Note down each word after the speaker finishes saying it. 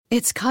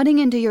It's cutting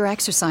into your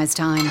exercise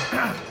time.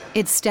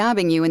 It's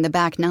stabbing you in the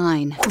back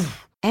nine.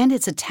 And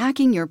it's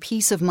attacking your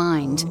peace of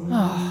mind.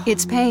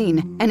 It's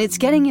pain, and it's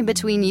getting in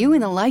between you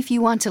and the life you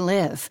want to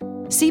live.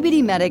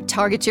 CBD Medic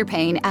targets your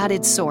pain at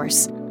its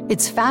source.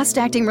 It's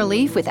fast-acting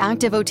relief with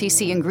active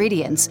OTC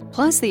ingredients,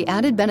 plus the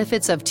added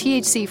benefits of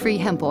THC-free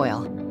hemp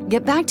oil.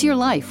 Get back to your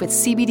life with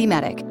CBD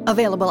Medic,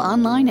 available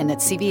online and at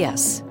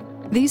CVS.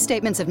 These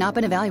statements have not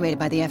been evaluated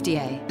by the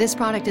FDA. This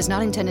product is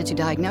not intended to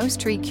diagnose,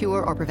 treat,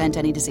 cure, or prevent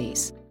any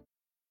disease.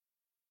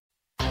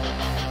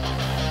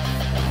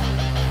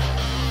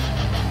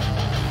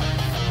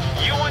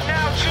 You are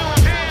now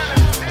tuned in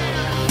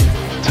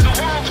to the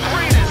world's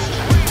greatest.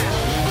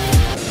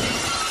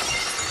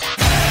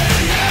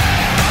 Hey,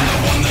 yeah, I'm the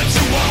one that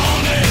you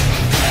wanted.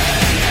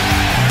 Hey,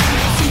 yeah, I'm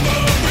the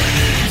super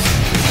beast.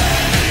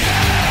 Hey,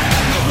 yeah,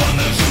 I'm the one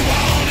that you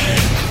wanted.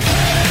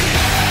 Hey,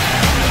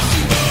 yeah, I'm the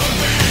super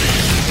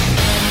beast.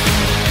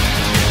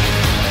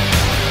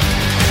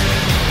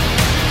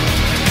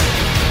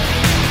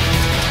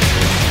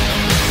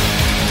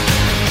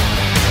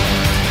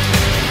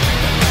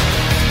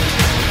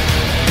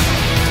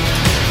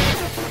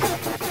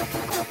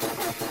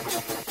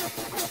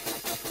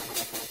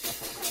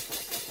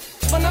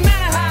 But no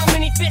matter how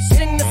many fish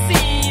in the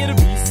sea, it'll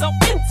be so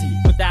empty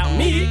without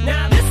me.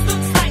 Now this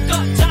looks like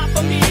a job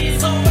for me,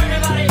 so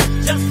everybody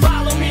just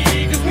follow me,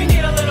 cause we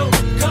need a little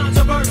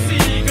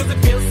controversy, cause it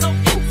feels so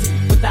empty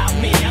without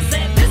me. I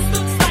said this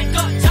looks like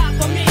a job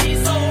for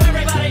me, so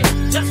everybody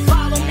just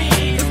follow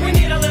me, cause we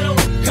need a little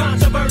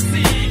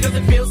controversy, cause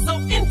it feels so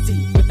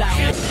empty without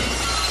me.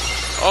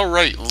 All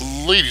right,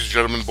 ladies and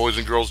gentlemen, boys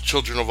and girls,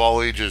 children of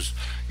all ages,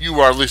 you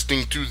are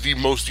listening to the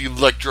most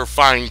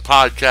electrifying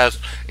podcast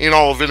in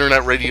all of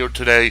internet radio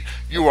today.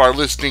 You are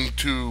listening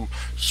to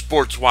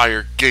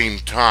SportsWire Game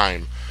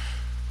Time.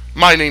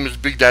 My name is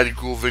Big Daddy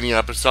Cool Vinny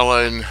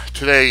Apicella, and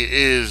today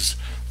is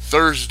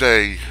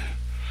Thursday,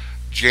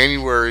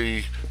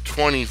 January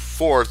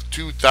 24th,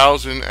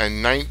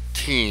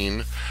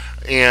 2019,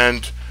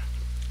 and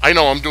I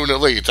know I'm doing it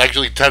late. It's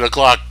actually 10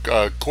 o'clock,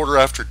 quarter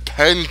after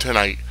 10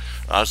 tonight,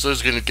 so this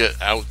is going to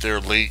get out there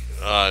late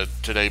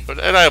today,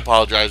 and I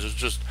apologize. It's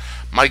just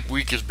my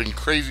week has been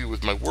crazy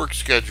with my work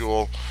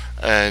schedule,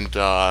 and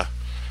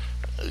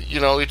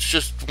it's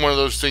just one of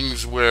those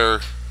things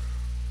where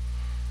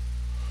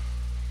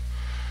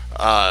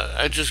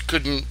I just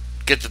couldn't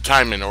get the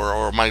time in,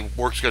 or my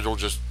work schedule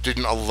just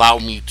didn't allow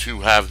me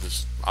to have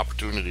this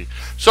opportunity.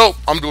 So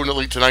I'm doing it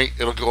late tonight.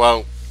 It'll go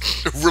out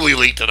really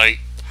late tonight,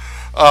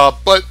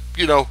 but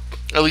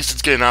at least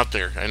it's getting out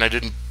there, and I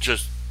didn't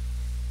just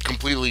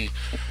completely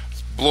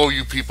blow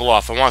you people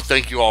off. I want to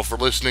thank you all for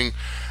listening.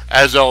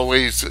 As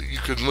always, you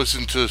can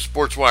listen to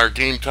SportsWire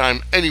Game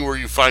Time anywhere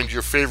you find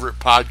your favorite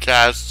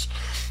podcasts,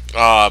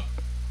 on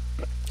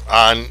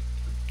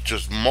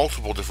just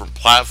multiple different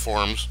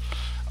platforms.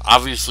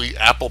 Obviously,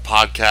 Apple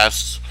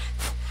Podcasts,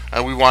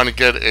 and we want to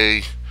get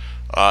a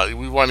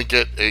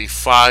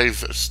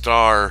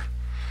 5-star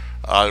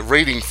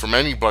rating from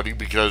anybody,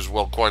 because,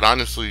 well, quite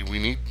honestly, we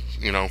need,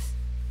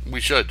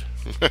 we should.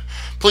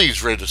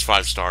 Please rate us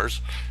 5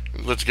 stars.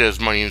 Let's get as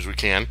many as we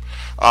can.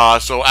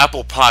 So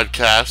Apple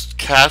Podcast,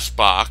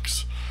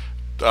 Castbox.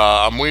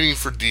 I'm waiting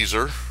for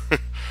Deezer.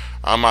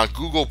 I'm on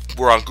Google.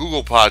 We're on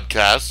Google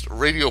Podcasts,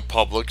 Radio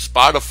Public,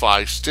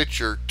 Spotify,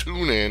 Stitcher,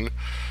 TuneIn,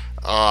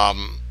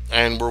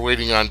 and we're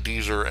waiting on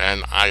Deezer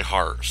and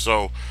iHeart.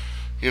 So,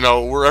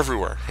 we're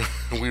everywhere.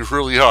 We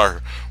really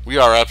are. We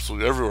are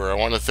absolutely everywhere. I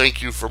want to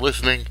thank you for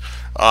listening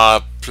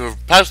to the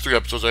past 3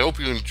 episodes. I hope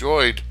you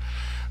enjoyed.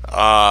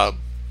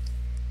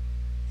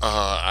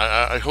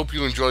 I hope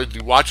you enjoyed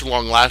the watch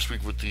along last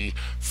week with the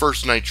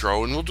first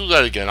Nitro, and we'll do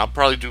that again. I'll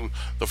probably do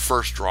the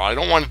first Raw. I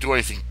don't want to do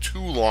anything too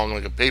long,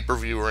 like a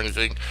pay-per-view or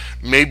anything.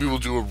 Maybe we'll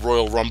do a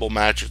Royal Rumble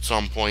match at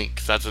some point,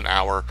 because that's an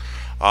hour.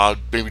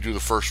 Maybe do the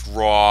first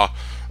Raw.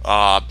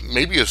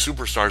 Maybe a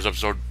Superstars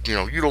episode,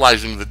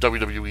 utilizing the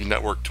WWE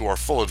Network to our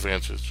full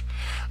advantage.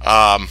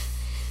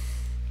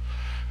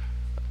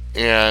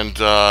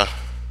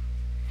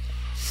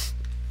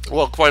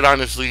 Well, quite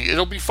honestly,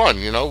 it'll be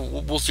fun,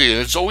 we'll see.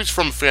 And it's always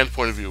from a fan's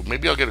point of view.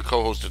 Maybe I'll get a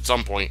co-host at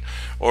some point,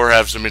 or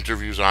have some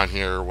interviews on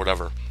here, or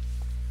whatever.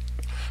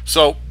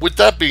 So, with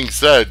that being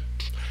said,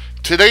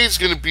 today's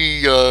going to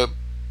be a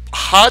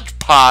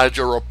hodgepodge,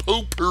 or a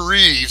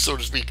potpourri, so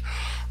to speak,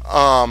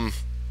 of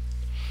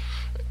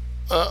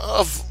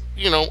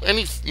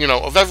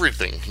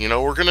everything.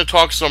 We're going to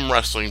talk some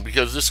wrestling,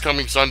 because this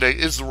coming Sunday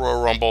is the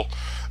Royal Rumble,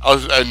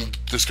 and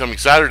this coming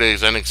Saturday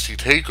is NXT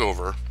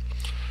TakeOver.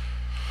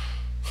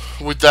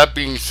 With that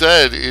being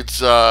said, it's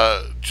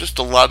just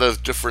a lot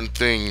of different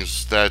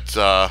things that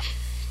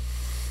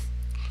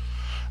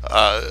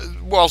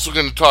we're also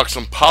going to talk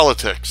some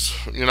politics,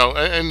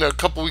 and a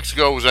couple weeks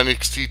ago was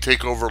NXT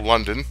TakeOver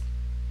London,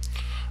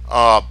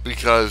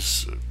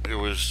 because it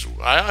was,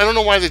 I don't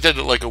know why they did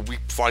it like a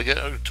week before,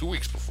 2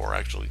 weeks before,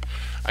 actually.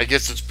 I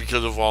guess it's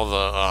because of all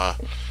the,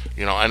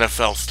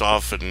 NFL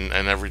stuff and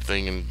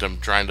everything, and them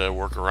trying to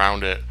work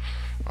around it,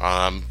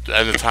 and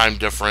the time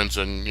difference,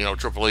 and,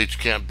 Triple H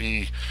can't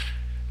be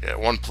at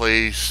one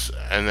place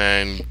and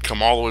then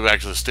come all the way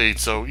back to the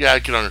States. So yeah, I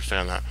can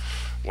understand that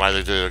why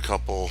they did it a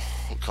couple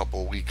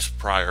weeks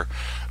prior.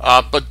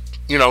 But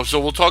so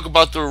we'll talk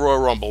about the Royal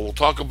Rumble. We'll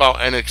talk about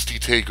NXT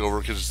Takeover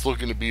because it's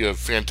looking to be a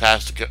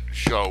fantastic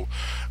show.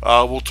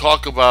 We'll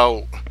talk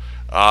about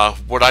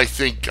what I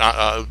think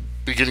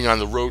beginning on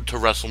the road to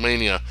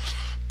WrestleMania.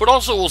 But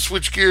also we'll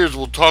switch gears.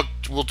 We'll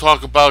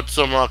talk about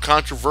some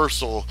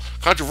controversial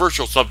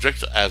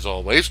subjects as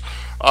always.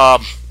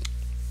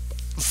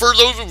 For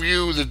those of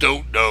you that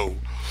don't know,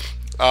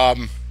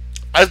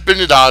 I've been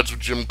at odds with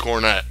Jim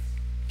Cornette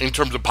in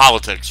terms of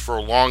politics for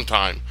a long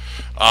time.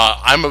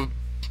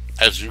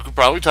 As you could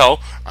probably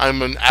tell,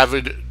 I'm an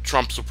avid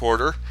Trump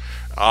supporter.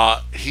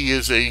 He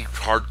is a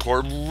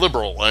hardcore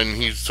liberal, and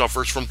he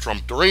suffers from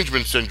Trump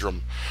derangement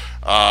syndrome.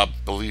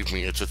 Believe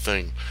me, it's a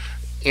thing.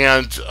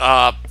 And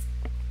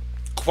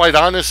quite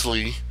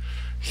honestly,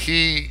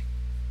 he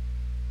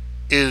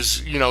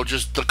is,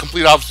 just the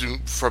complete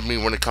opposite from me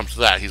when it comes to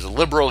that. He's a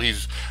liberal.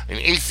 He's an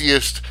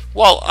atheist.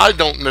 Well, I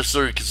don't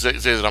necessarily say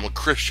that I'm a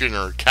Christian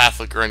or a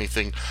Catholic or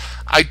anything.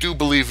 I do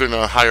believe in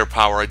a higher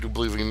power. I do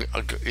believe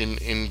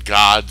in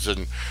gods,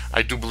 and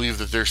I do believe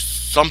that there's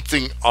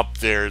something out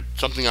there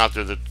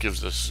that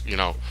gives us,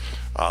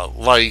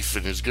 life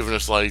and has given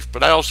us life.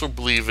 But I also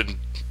believe in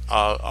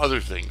other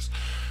things.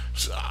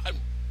 So,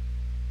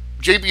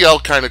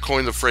 JBL kind of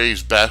coined the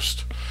phrase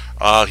best.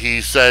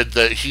 He said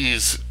that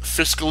he's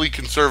fiscally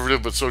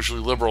conservative but socially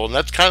liberal, and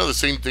that's kind of the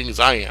same thing as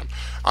I am.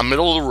 I'm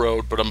middle of the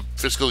road, but I'm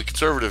fiscally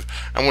conservative.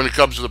 And when it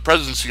comes to the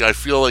presidency, I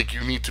feel like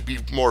you need to be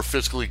more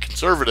fiscally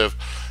conservative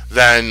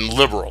than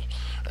liberal,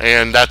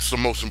 and that's the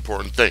most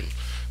important thing.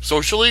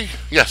 Socially,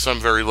 yes, I'm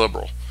very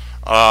liberal.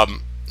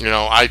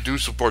 I do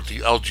support the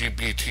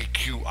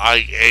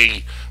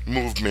LGBTQIA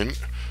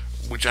movement,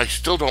 which I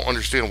still don't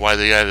understand why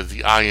they added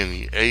the I and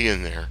the A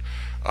in there.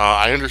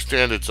 I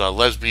understand it's a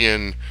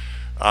lesbian,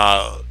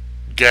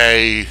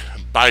 gay,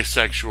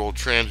 bisexual,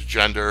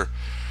 transgender,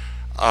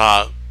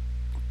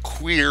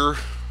 queer,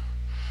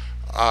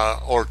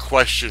 or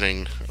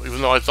questioning,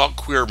 even though I thought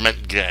queer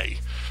meant gay.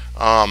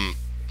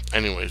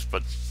 Anyways,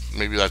 but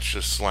maybe that's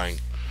just slang.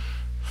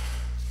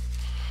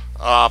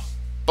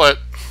 But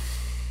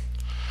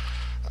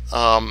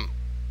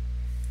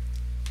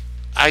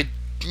I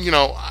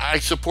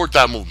support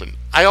that movement.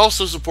 I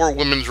also support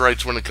women's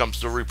rights when it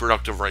comes to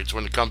reproductive rights,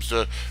 when it comes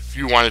to if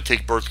you want to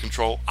take birth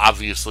control,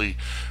 obviously.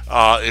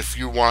 If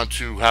you want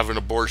to have an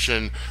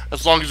abortion,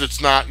 as long as it's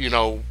not,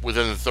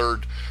 within the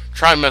third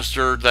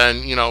trimester,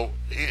 then,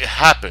 it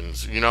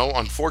happens.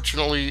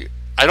 Unfortunately,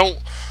 I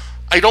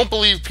don't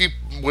believe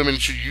women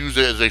should use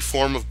it as a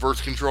form of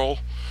birth control.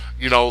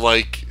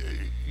 Like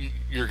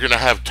you're going to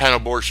have 10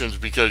 abortions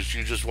because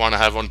you just want to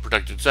have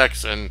unprotected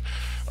sex and,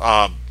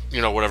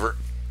 whatever.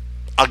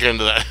 I'll get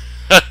into that.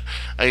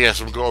 I guess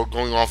I'm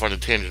going off on a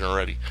tangent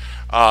already.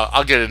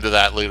 I'll get into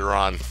that later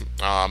on.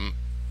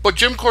 But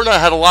Jim Cornette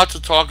had a lot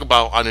to talk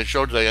about on his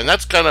show today, and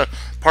that's kind of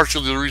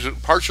partially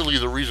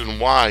the reason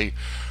why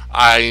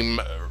I'm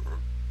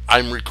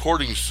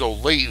recording so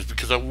late, is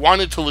because I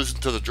wanted to listen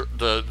to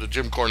the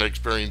Jim Cornette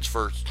Experience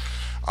first,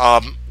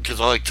 because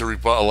I like to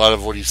rebut a lot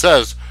of what he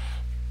says.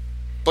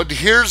 But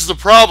here's the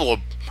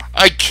problem: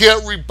 I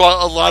can't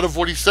rebut a lot of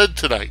what he said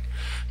tonight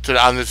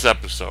on this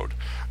episode.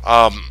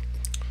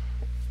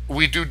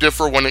 We do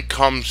differ when it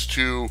comes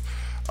to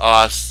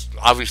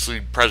obviously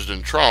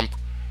President Trump,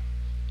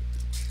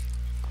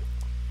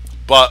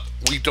 but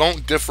we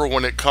don't differ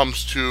when it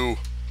comes to,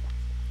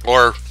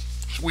 or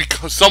we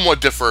somewhat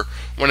differ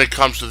when it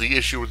comes to the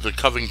issue with the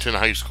Covington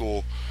High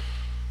School,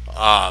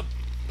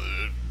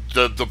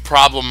 the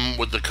problem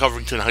with the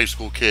Covington High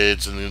School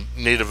kids and the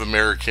Native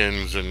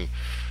Americans and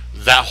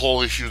that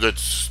whole issue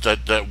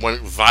that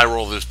went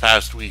viral this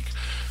past week.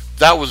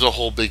 That was a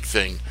whole big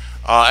thing,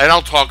 and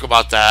I'll talk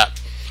about that.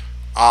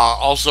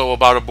 Also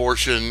about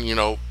abortion,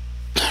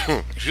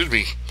 excuse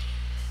me.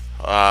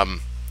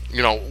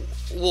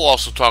 We'll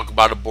also talk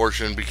about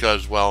abortion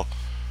because, well,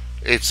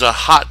 it's a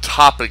hot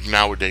topic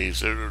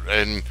nowadays,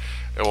 and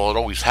it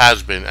always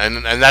has been,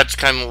 and that's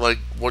kind of like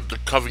what the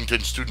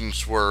Covington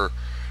students were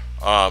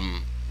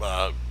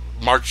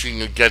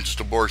marching against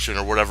abortion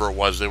or whatever it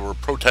was. They were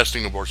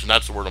protesting abortion.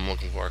 That's the word I'm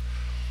looking for.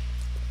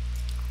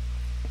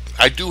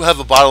 I do have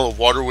a bottle of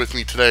water with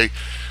me today,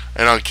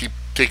 and I'll keep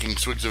taking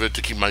swigs of it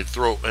to keep my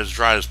throat as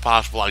dry as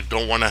possible. I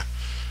don't want to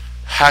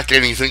hack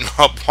anything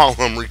up while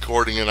I'm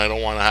recording, and I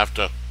don't want to have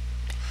to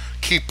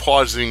keep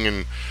pausing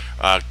and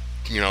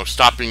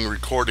stopping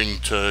recording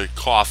to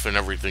cough and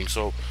everything.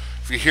 So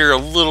if you hear a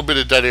little bit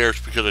of dead air, it's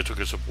because I took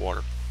a sip of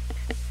water.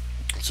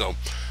 So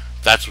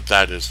that's what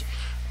that is.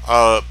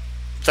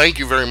 Thank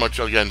you very much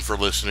again for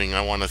listening.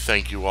 I want to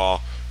thank you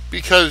all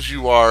because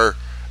you are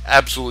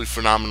absolutely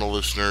phenomenal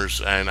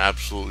listeners and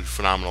absolutely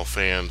phenomenal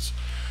fans.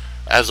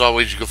 As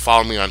always, you can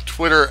follow me on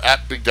Twitter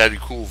at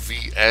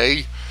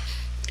BigDaddyCoolVA,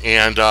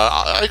 and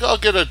I'll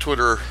get a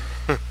Twitter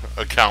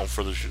account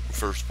for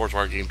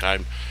SportsWire Game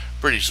Time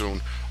pretty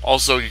soon.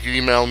 Also, you can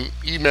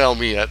email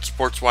me at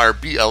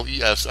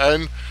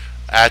sportswireblesn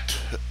at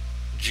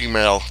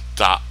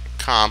gmail.com.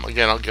 SportsWire.com.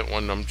 Again, I'll get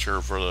one, I'm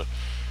sure, for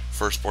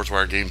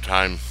SportsWire Game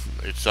Time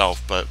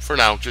itself. But for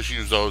now, just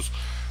use those.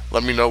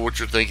 Let me know what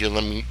you're thinking.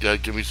 Let me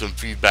give me some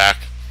feedback.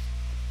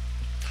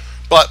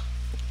 But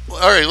all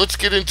right, let's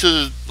get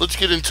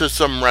into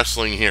some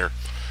wrestling here.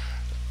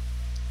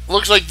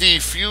 Looks like the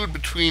feud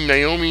between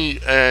Naomi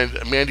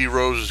and Mandy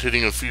Rose is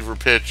hitting a fever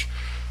pitch.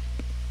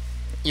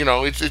 You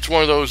know, it's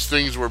one of those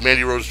things where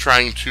Mandy Rose is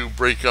trying to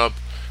break up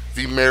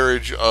the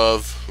marriage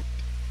of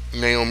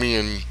Naomi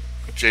and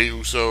Jey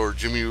Uso or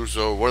Jimmy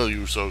Uso, one of the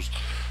Usos.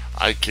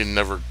 I can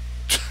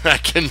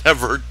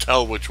never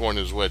tell which one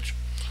is which.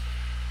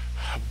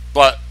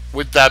 But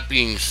with that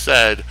being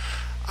said,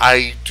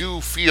 I do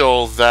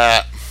feel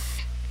that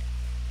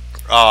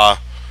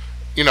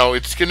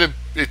it's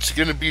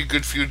gonna be a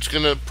good feud. It's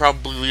gonna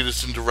probably lead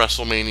us into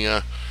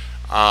WrestleMania.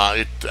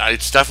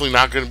 It's definitely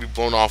not going to be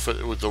blown off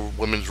with the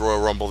Women's Royal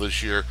Rumble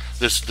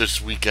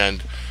this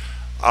weekend.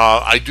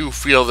 I do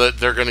feel that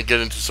they're going to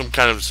get into some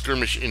kind of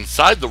skirmish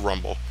inside the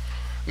Rumble.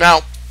 Now,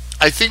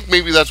 I think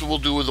maybe that's what we'll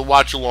do with the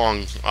watch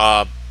along.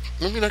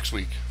 Maybe next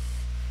week.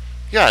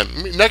 Yeah,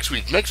 next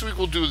week. Next week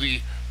we'll do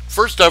the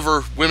first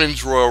ever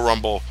Women's Royal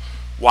Rumble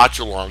watch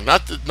along.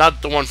 Not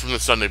the one from the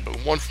Sunday,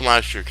 but one from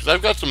last year, because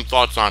I've got some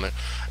thoughts on it,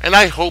 and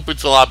I hope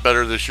it's a lot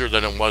better this year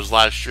than it was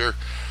last year.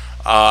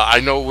 I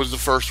know it was the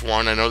first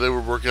one. I know they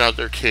were working out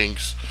their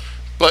kinks.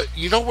 But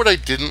you know what I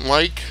didn't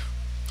like?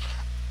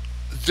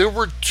 There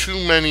were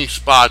too many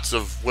spots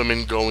of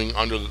women going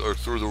under or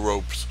through the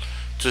ropes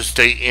to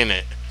stay in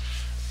it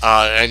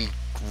and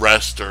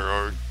rest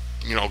or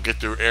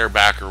get their air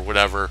back or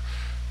whatever.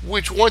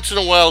 Which once in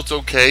a while it's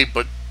okay,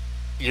 but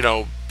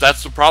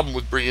that's the problem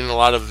with bringing in a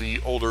lot of the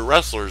older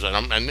wrestlers.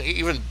 And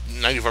even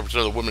 95% of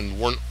the women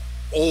weren't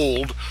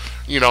old.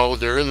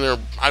 They're in their,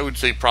 I would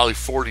say probably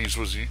 40s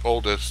was the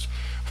oldest,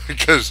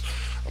 because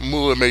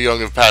Moolah and Mae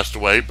Young have passed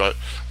away. But,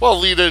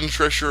 Lita and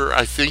Trish are,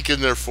 I think,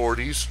 in their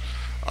 40s.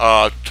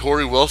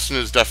 Tori Wilson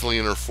is definitely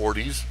in her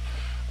 40s.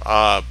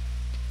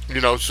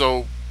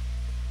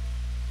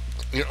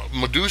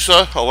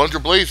 Medusa,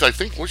 Alundra Blaze, I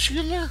think, was she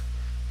in there?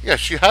 Yeah,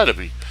 she had to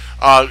be.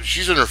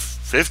 She's in her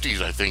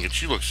 50s, I think, and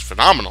she looks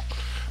phenomenal.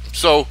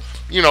 So,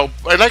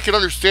 and I can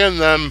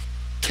understand them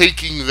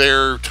taking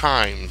their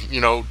time,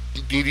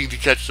 needing to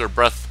catch their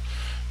breath,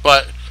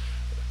 but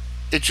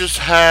it just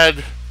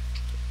had,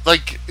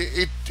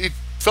 it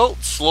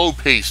felt slow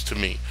paced to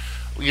me.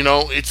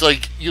 It's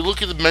like you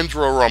look at the Men's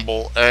Royal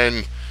Rumble,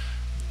 and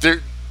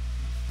there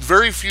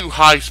very few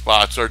high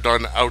spots are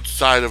done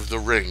outside of the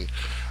ring.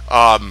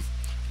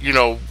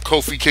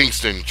 Kofi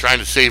Kingston trying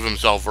to save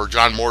himself, or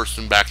John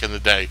Morrison back in the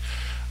day,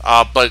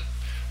 but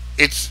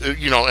it's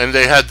and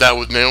they had that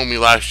with Naomi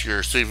last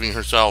year, saving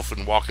herself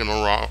and walking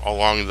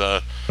along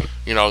the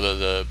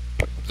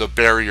the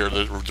barrier,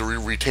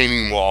 the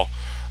retaining wall,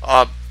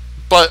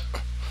 but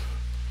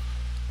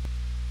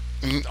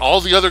all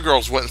the other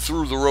girls went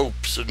through the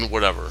ropes and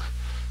whatever.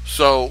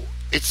 So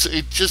it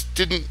just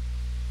didn't,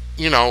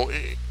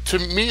 to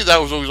me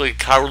that was always like a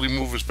cowardly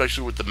move,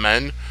 especially with the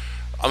men,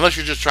 unless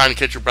you're just trying to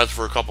catch your breath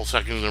for a couple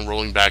seconds and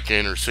rolling back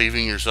in or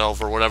saving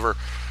yourself or whatever.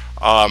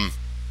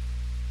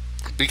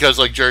 Because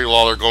like Jerry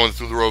Lawler going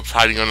through the ropes,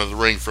 hiding under the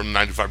ring from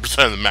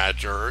 95% of the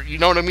match, or you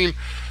know what I mean?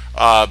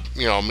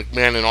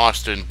 McMahon and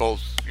Austin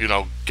both,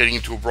 getting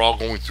into a brawl,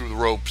 going through the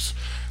ropes,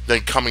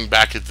 then coming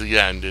back at the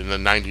end in the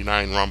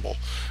 99 Rumble.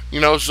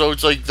 So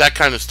it's like that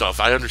kind of stuff.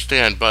 I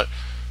understand, but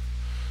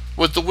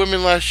with the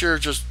women last year,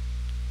 it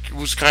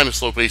was kind of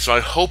slow paced. So I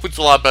hope it's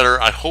a lot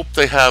better. I hope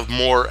they have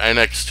more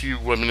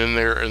NXT women in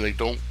there and they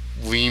don't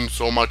lean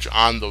so much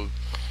on the,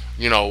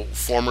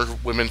 former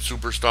women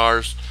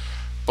superstars.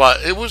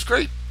 But it was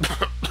great.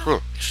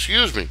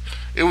 Excuse me.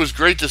 It was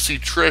great to see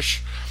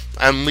Trish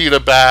and Lita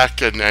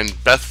back, and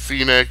Beth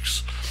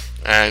Phoenix.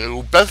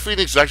 And Beth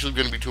Phoenix is actually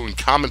going to be doing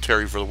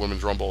commentary for the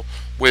Women's Rumble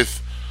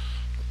with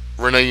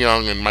Renee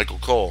Young and Michael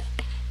Cole.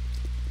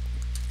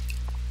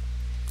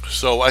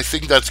 So I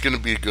think that's going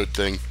to be a good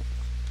thing.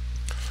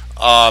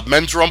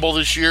 Men's Rumble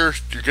this year,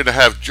 you're going to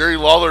have Jerry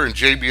Lawler and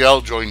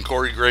JBL join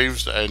Corey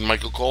Graves and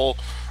Michael Cole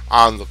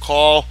on the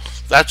call.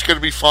 That's going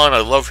to be fun.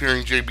 I love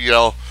hearing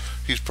JBL.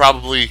 He's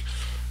probably,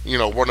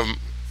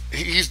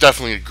 he's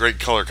definitely a great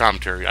color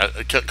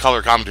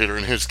commentator,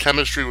 and his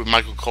chemistry with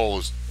Michael Cole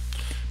is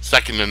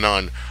second to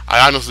none.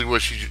 I honestly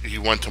wish he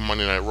went to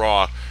Monday Night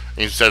Raw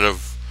instead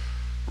of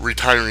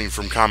retiring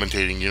from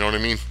commentating, you know what I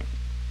mean?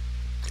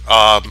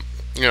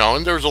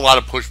 And there was a lot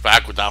of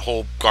pushback with that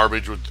whole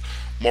garbage with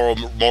Mauro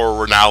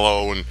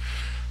Ranallo, and,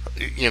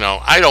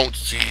 I don't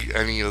see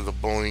any of the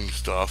bullying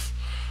stuff,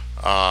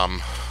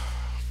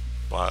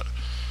 but,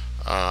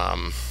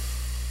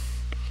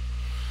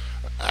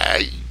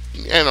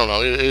 I don't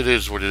know. It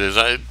is what it is.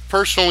 I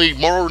personally,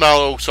 Mauro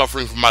Ranallo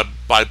suffering from my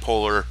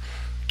bipolar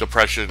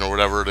depression or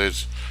whatever it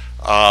is.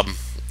 I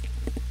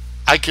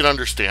can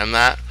understand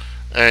that,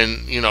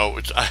 and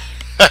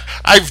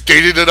I've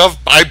dated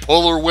enough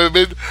bipolar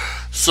women,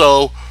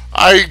 so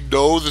I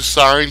know the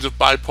signs of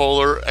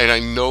bipolar, and I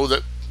know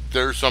that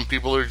there are some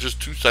people that are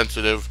just too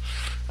sensitive,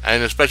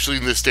 and especially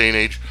in this day and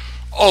age.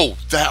 Oh,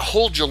 that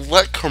whole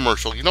Gillette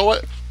commercial. You know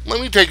what? let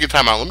me take a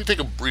time out. Let me take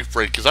a brief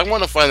break because I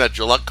want to find that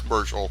Gillette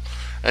commercial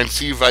and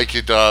see if I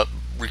could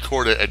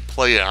record it and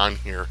play it on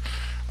here.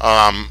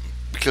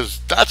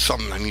 Because that's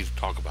something I need to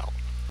talk about.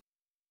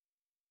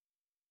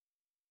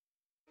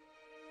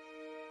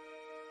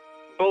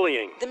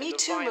 Bullying. The Me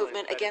Too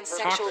movement against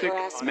sexual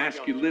harassment.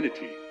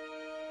 Masculinity.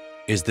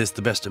 Is this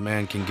the best a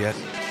man can get?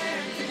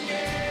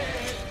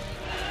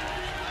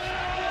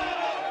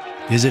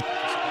 Is it?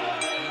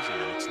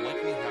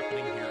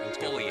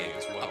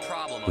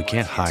 We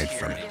can't hide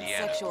from it.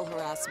 Sexual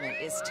harassment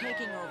is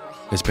taking over.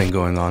 It's been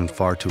going on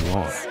far too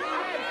long.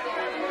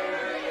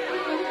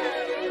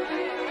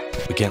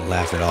 We can't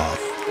laugh it off.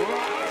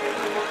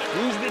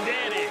 Who's the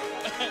daddy?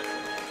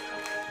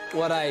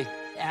 What I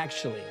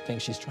actually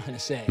think she's trying to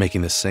say.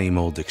 Making the same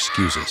old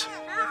excuses.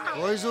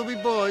 Boys will be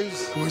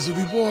boys. Boys will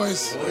be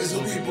boys. Boys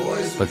will be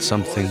boys. But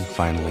something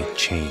finally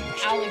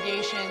changed.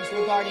 Allegations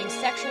regarding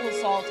sexual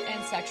assault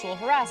and sexual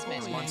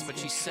harassment. But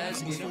she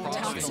says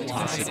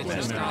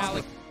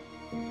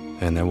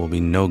And there will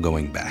be no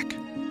going back.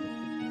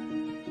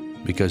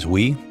 Because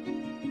we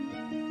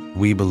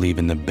believe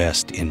in the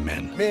best in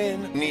men.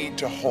 Men need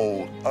to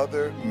hold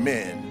other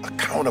men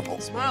accountable.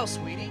 Smile,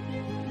 sweetie.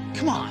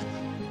 Come on.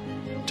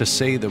 To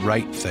say the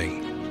right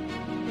thing.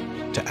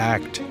 To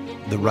act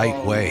the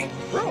right way.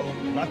 Bro,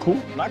 not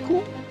cool, not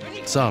cool.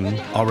 Some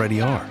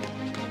already are.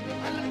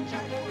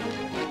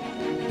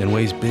 In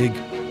ways big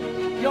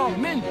Yo,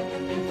 men,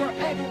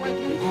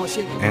 oh,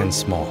 shit. and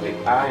small.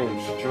 I am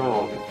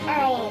strong.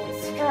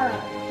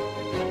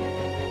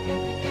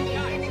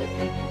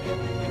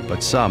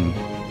 But some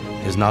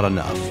is not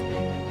enough.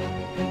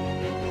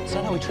 It's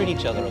not how we treat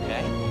each other,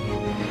 okay?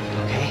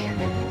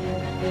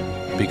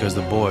 Okay. Because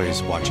the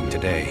boys watching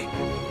today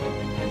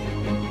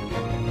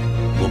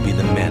will be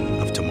the men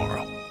of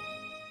tomorrow.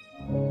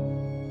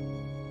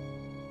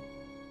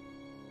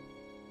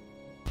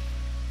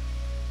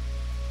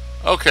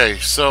 Okay,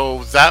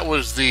 so that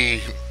was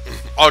the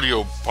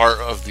audio part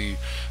of the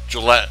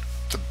Gillette,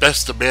 the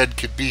best a man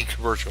could be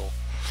commercial.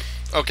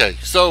 Okay,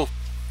 so,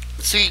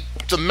 see,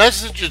 the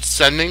message it's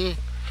sending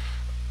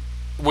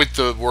with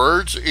the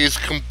words is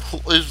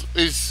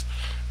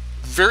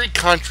very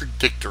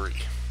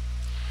contradictory.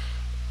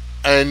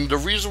 And the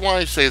reason why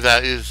I say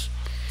that is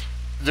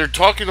they're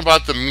talking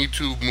about the Me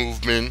Too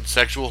movement,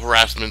 sexual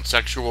harassment,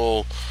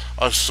 sexual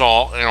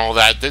assault, and all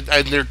that.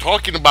 And they're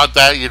talking about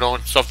that, you know,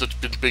 stuff that's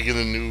been big in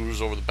the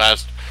news over the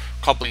past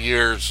couple of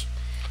years.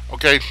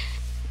 Okay?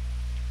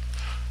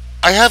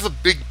 I have a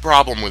big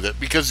problem with it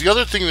because the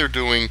other thing they're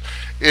doing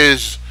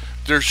is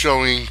they're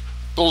showing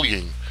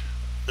bullying.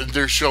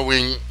 They're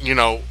showing, you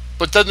know,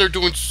 but then they're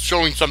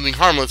showing something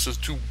harmless as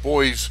two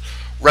boys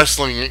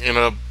wrestling in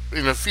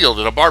a field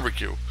at a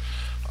barbecue.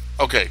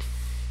 Okay.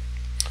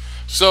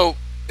 So,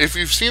 if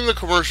you've seen the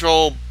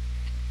commercial,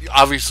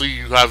 obviously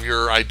you have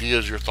your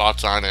ideas, your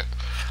thoughts on it.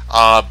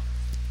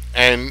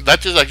 And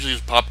that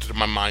just popped into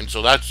my mind,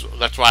 so that's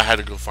why I had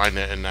to go find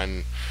it and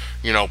then,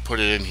 you know, put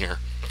it in here.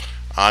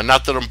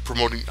 Not that I'm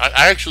promoting.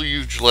 I actually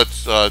use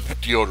Gillette's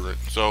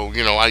deodorant, so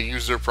you know I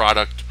use their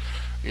product,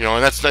 you know,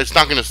 and that's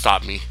not going to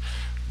stop me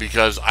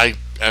because I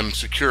am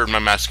secure in my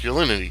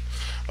masculinity.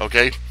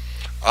 Okay.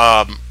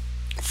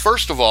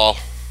 First of all,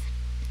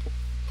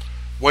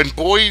 when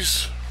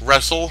boys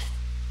wrestle,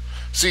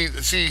 see,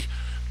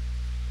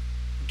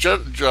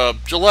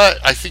 Gillette,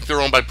 I think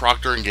they're owned by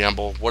Procter and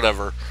Gamble,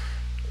 whatever.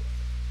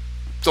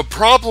 The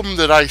problem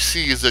that I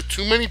see is that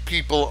too many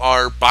people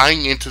are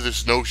buying into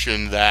this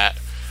notion that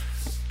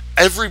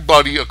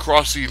everybody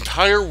across the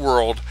entire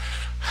world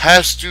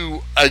has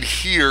to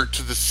adhere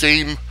to the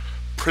same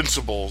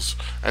principles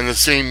and the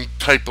same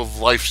type of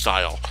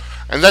lifestyle.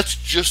 And that's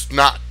just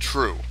not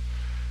true.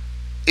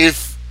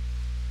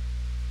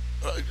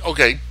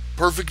 Okay,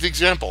 perfect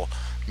example.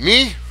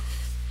 Me,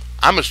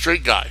 I'm a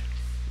straight guy.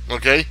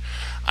 Okay?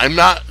 I'm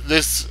not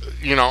this,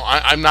 you know,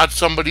 I'm not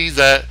somebody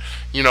that,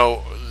 you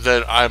know,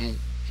 that I'm,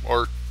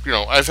 or, you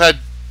know,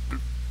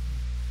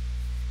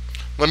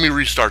 let me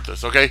restart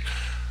this, okay?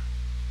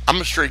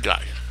 I'm a straight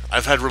guy.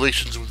 I've had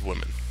relations with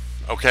women,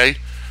 okay?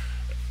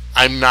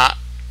 I'm not,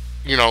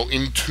 you know,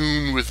 in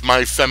tune with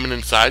my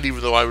feminine side,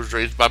 even though I was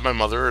raised by my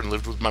mother and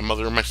lived with my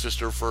mother and my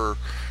sister for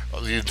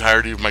the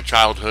entirety of my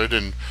childhood,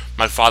 and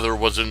my father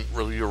wasn't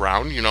really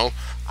around, you know.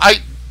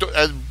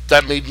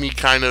 That made me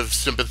kind of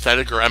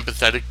sympathetic or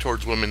empathetic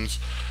towards women's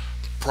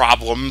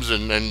problems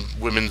and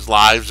women's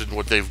lives and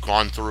what they've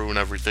gone through and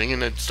everything,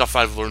 and it's stuff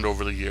I've learned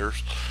over the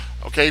years.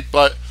 Okay,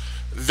 but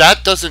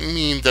that doesn't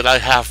mean that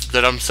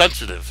that I'm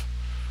sensitive.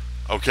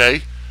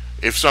 Okay,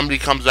 if somebody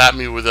comes at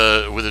me with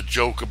a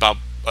joke about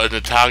an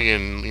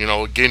Italian, you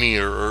know, a guinea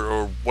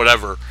or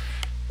whatever,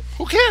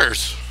 who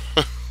cares?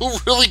 Who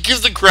really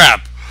gives a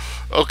crap?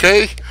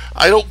 Okay,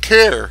 I don't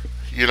care.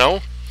 You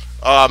know,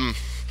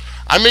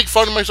 I make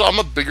fun of myself. I'm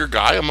a bigger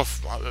guy.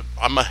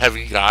 I'm a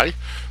heavy guy,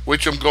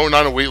 which I'm going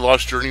on a weight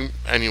loss journey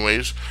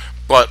anyways.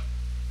 But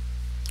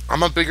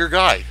I'm a bigger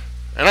guy,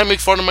 and I make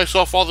fun of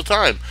myself all the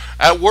time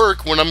at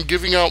work when I'm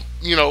giving out,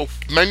 you know,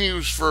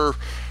 menus for,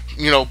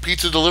 you know,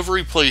 pizza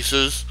delivery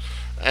places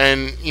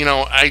And,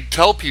 I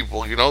tell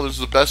people, this is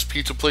the best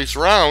pizza place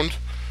around,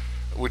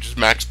 which is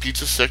Max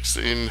Pizza 6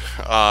 in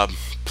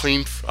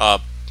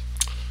Pleasantville.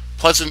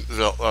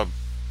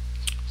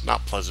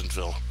 Not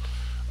Pleasantville.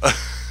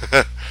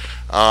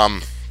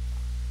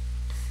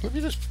 Maybe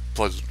it is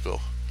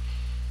Pleasantville.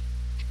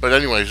 But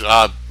anyways,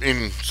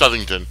 in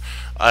Southington.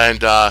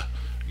 And, I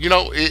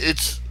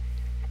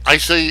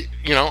say,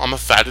 I'm a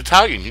fat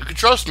Italian. You can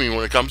trust me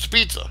when it comes to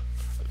pizza.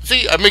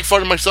 See, I make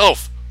fun of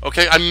myself.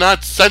 Okay, I'm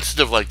not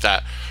sensitive like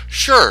that.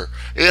 Sure,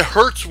 it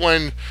hurts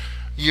when,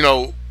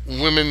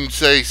 women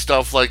say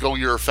stuff like, oh,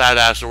 you're a fat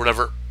ass or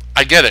whatever.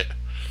 I get it.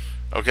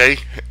 Okay,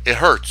 it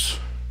hurts.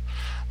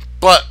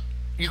 But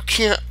you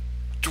can't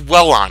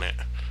dwell on it.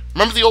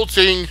 Remember the old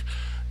saying,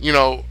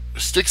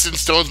 sticks and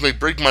stones may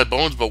break my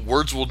bones, but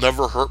words will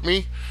never hurt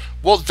me?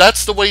 Well,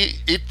 that's the way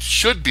it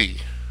should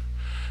be.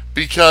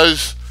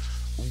 Because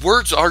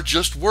words are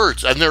just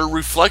words, and they're a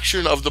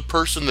reflection of the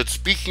person that's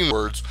speaking the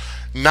words,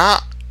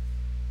 not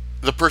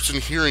the person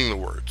hearing the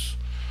words.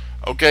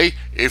 Okay?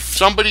 If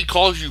somebody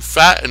calls you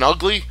fat and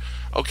ugly,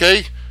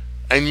 okay,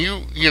 and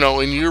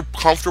and you're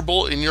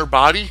comfortable in your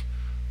body,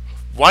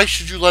 why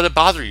should you let it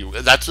bother you?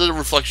 That's a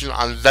reflection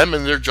on them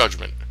and their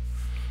judgment.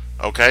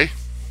 Okay?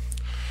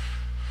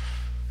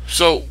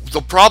 So,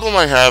 the problem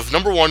I have,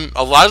 number one,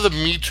 a lot of the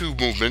Me Too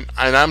movement,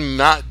 and I'm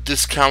not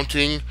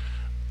discounting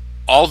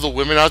all the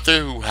women out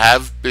there who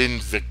have been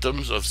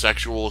victims of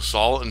sexual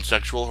assault and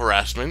sexual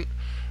harassment,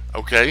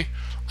 okay?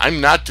 I'm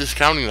not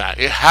discounting that.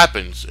 It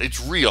happens. It's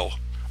real,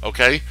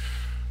 okay?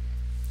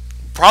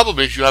 Problem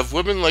is, you have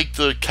women like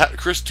the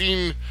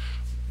Christine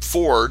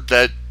Ford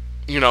that,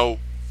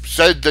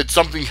 said that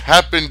something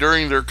happened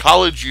during their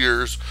college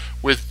years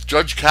with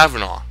Judge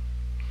Kavanaugh,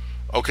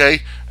 okay?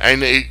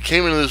 And it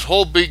came into this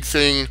whole big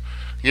thing,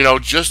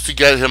 just to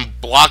get him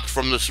blocked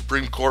from the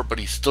Supreme Court, but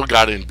he still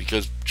got in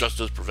because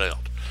justice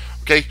prevailed,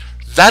 okay?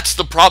 That's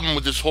the problem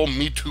with this whole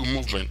Me Too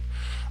movement,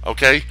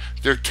 okay?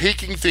 They're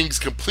taking things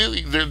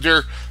completely,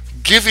 they're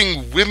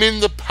giving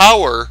women the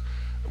power,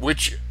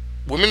 which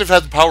women have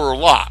had the power a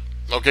lot,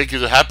 okay?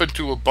 Because it happened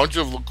to a bunch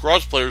of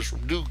lacrosse players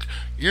from Duke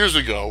years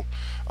ago,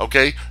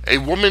 okay? A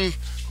woman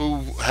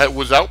who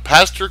was out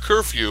past her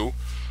curfew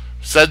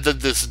said that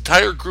this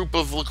entire group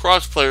of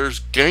lacrosse players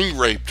gang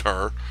raped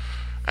her,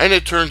 and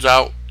it turns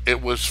out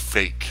it was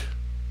fake,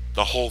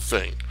 the whole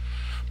thing.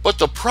 But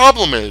the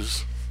problem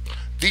is,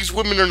 these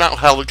women are not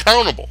held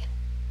accountable,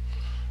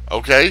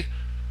 okay?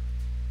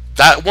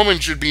 That woman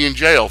should be in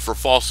jail for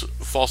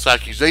false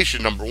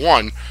accusation, number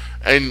one,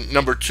 and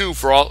number two,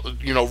 for all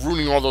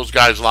ruining all those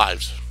guys'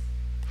 lives.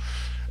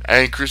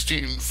 And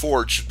Christine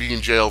Ford should be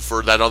in jail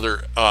for that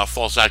other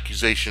false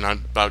accusation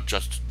about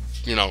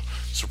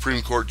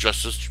Supreme Court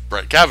Justice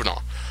Brett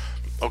Kavanaugh.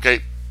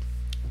 Okay,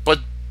 but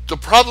the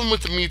problem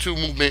with the Me Too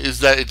movement is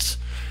that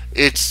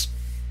it's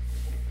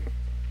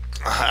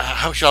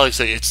how shall I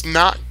say? It's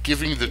not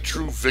giving the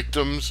true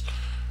victims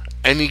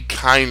any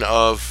kind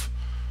of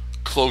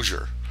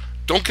closure.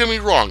 Don't get me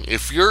wrong.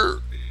 If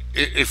you're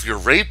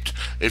raped,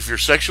 if you're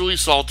sexually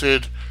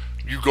assaulted,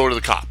 you go to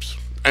the cops.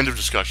 End of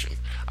discussion.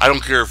 I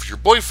don't care if it's your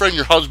boyfriend,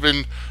 your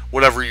husband,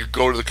 whatever, you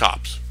go to the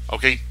cops.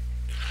 Okay?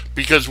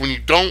 Because when you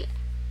don't,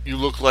 you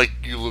look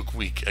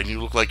weak, and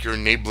you look like you're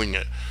enabling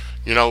it.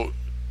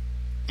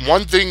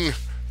 One thing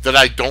that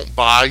I don't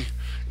buy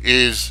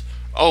is,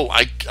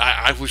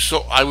 I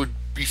would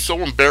be so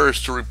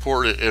embarrassed to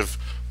report it if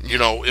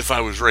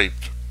I was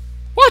raped.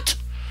 What?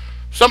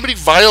 Somebody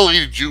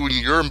violated you and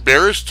you're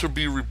embarrassed to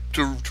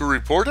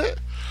report it?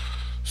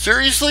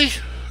 Seriously?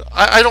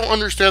 I don't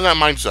understand that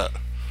mindset.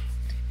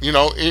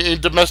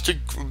 In domestic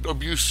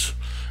abuse,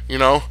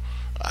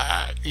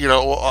 I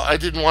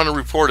didn't want to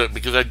report it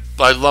because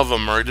I love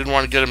him, or I didn't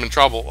want to get him in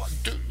trouble.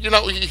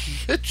 He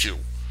hit you.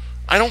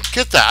 I don't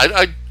get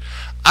that.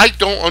 I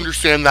don't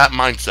understand that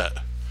mindset.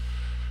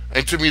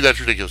 And to me, that's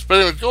ridiculous.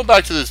 But anyway, going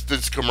back to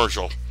this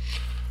commercial.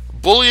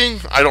 Bullying,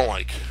 I don't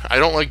like. I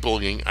don't like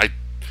bullying.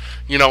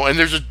 And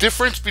there's a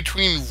difference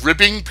between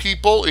ribbing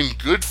people in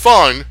good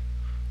fun,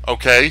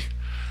 okay,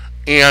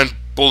 and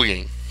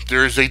bullying.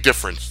 There is a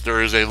difference.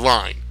 There is a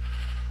line,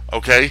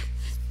 okay?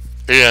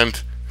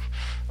 And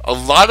a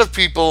lot of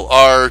people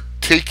are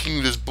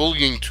taking this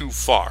bullying too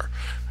far.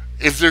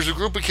 If there's a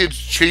group of kids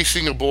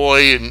chasing a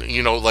boy and,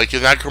 like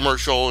in that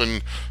commercial,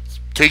 and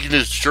taking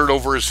his shirt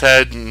over his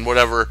head and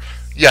whatever,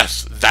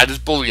 yes, that is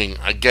bullying.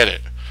 I get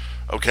it,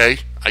 okay?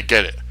 I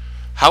get it.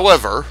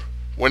 However,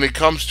 when it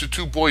comes to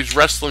two boys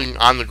wrestling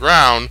on the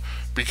ground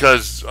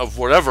because of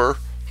whatever,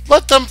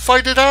 let them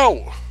fight it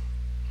out.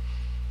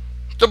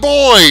 The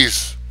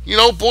boys!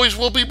 Boys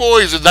will be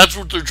boys, and that's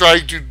what they're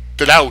trying to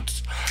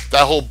denounce.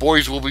 That whole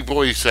boys will be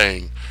boys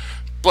saying.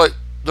 But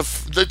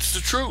that's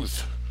the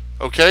truth,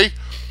 okay?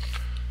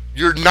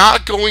 You're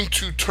not going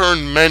to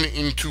turn men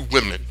into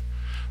women,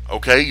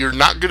 okay? You're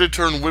not going to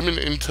turn women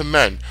into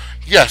men.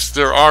 Yes,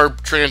 there are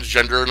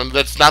transgender, and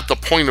that's not the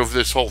point of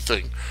this whole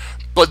thing.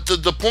 But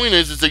the point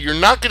is that you're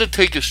not going to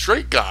take a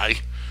straight guy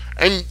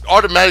and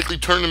automatically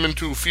turn him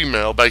into a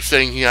female by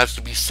saying he has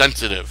to be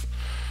sensitive.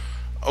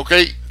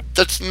 Okay?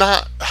 That's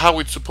not how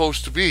it's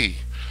supposed to be.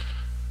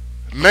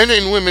 Men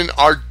and women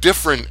are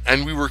different,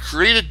 and we were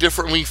created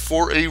differently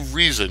for a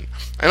reason.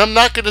 And I'm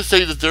not going to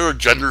say that there are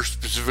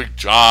gender-specific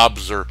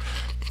jobs, or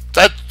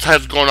that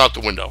has gone out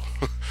the window.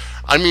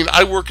 I mean,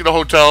 I work in a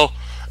hotel,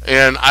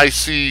 and I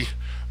see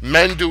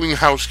men doing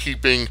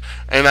housekeeping,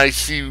 and I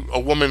see a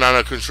woman on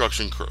a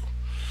construction crew.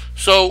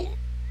 So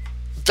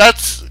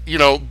that's,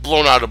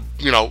 blown out of,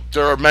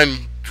 there are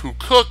men who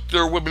cook,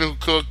 there are women who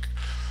cook.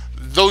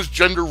 Those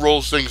gender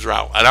roles things are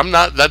out. And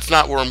that's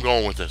not where I'm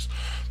going with this.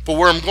 But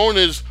where I'm going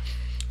is,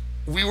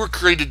 we were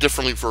created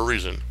differently for a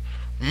reason.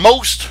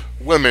 Most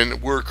women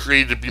were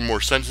created to be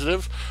more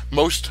sensitive.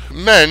 Most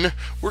men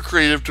were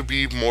created to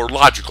be more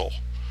logical.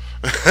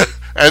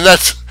 And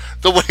that's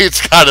the way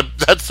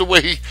that's the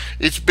way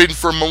it's been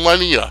for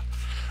millennia.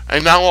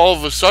 And now all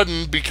of a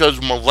sudden, because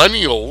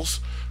millennials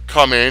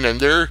come in and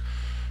they're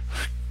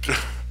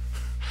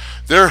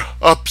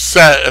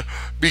upset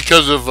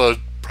because of a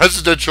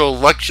presidential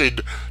election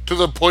to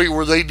the point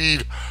where they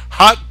need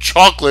hot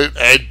chocolate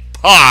and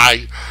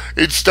pie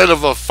instead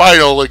of a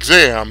final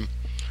exam.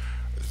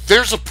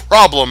 There's a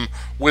problem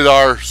with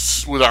our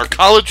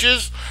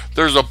colleges.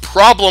 There's a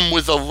problem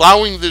with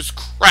allowing this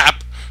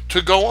crap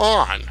to go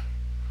on.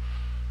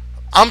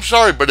 I'm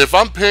sorry, but if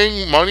I'm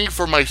paying money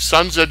for my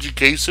son's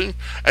education,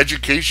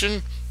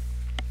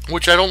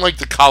 which I don't like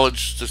the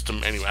college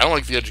system anyway. I don't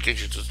like the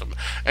education system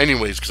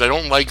anyways, because I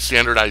don't like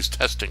standardized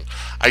testing.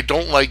 I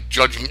don't like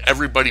judging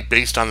everybody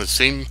based on the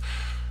same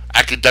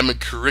academic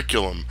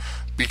curriculum,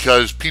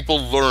 because people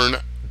learn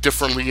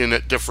differently and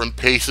at different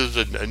paces,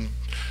 and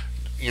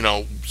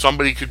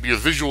somebody could be a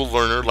visual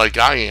learner like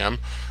I am,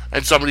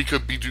 and somebody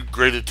could be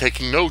great at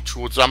taking notes,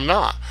 which I'm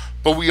not.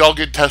 But we all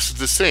get tested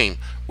the same,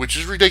 which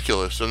is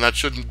ridiculous, and that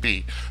shouldn't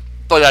be.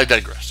 But I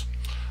digress.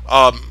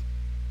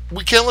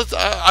 We can't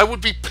I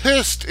would be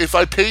pissed if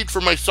I paid for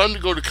my son to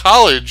go to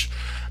college,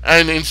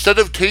 and instead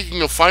of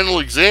taking a final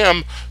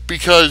exam,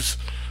 because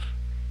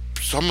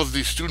some of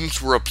these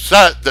students were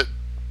upset that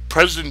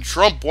President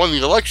Trump won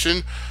the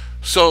election,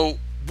 so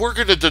we're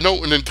going to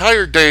devote an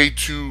entire day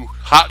to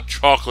hot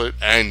chocolate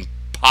and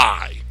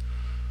pie.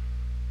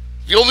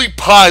 The only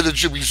pie that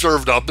should be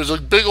served up is a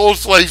big old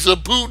slice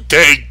of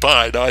poo-tang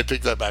pie. No, I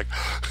take that back.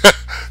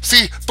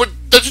 See, but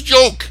that's a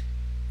joke.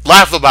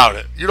 Laugh about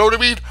it. You know what I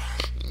mean?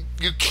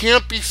 You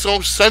can't be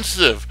so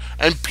sensitive.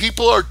 And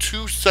people are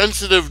too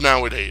sensitive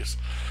nowadays.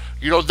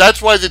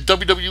 That's why the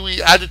WWE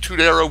Attitude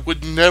Era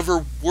would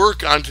never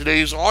work on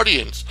today's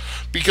audience.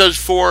 Because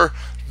for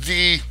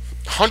the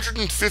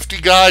 150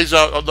 guys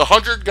out of the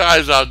 100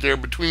 guys out there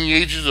between the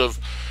ages of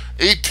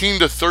 18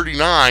 to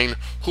 39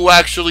 who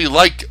actually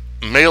like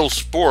male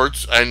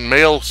sports and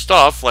male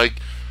stuff, like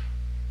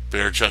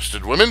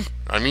bare-chested women,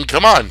 I mean,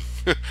 come on.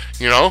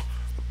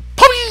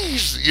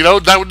 Puppies,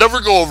 that would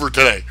never go over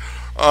today.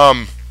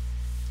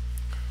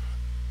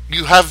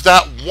 You have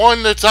that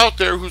one that's out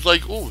there who's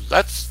like, ooh,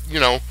 that's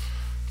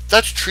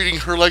treating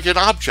her like an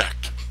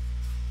object.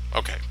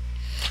 Okay.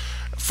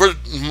 For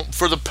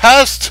the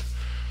past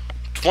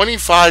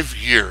 25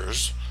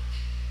 years,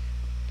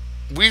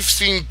 we've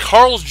seen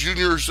Carl's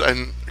Jr.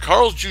 and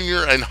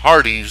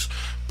Hardee's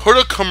put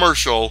a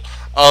commercial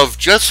of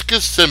Jessica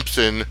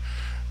Simpson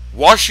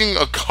washing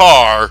a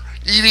car,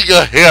 eating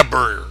a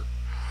hamburger.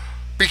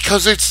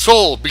 Because it's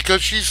sold,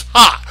 because she's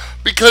hot,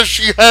 because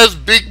she has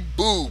big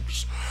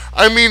boobs.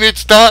 I mean,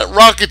 it's not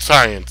rocket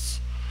science.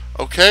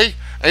 Okay?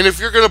 And if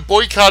you're going to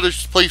boycott a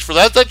place for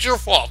that, that's your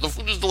fault. The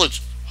food is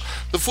delicious.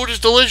 The food is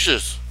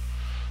delicious.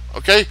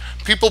 Okay?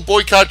 People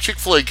boycott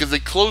Chick-fil-A because they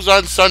close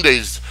on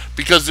Sundays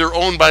because they're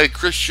owned by a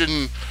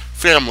Christian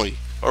family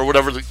or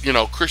whatever,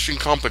 Christian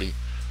company.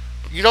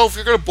 If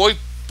you're going to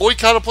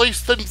boycott a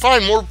place, then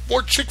fine,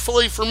 more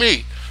Chick-fil-A for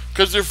me,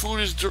 because their food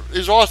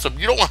is awesome.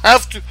 You don't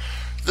have to.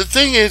 The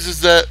thing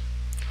is that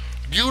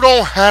you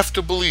don't have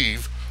to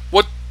believe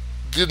what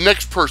the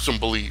next person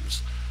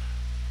believes.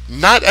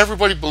 Not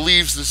everybody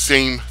believes the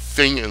same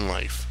thing in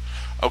life.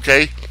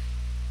 Okay?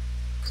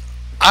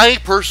 I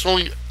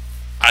personally,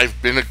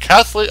 I've been a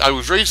Catholic. I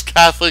was raised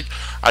Catholic.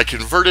 I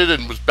converted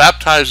and was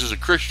baptized as a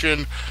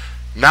Christian.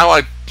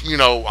 Now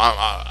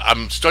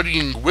I'm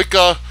studying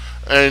Wicca.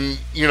 And,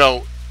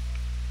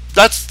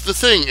 that's the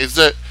thing, is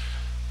that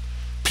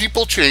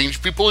people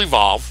change, people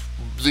evolve,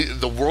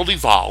 the world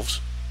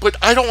evolves, but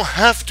I don't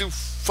have to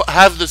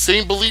have the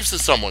same beliefs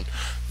as someone.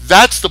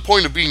 That's the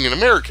point of being an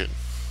American,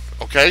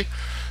 okay?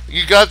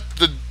 You got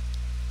the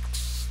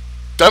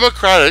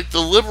Democratic,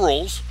 the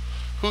liberals,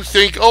 who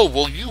think, oh,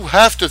 well, you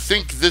have to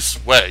think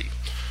this way.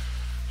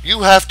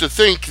 You have to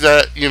think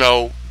that,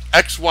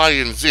 X, Y,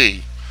 and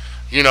Z.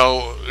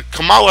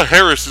 Kamala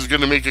Harris is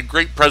going to make a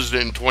great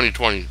president in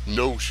 2020.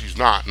 No, she's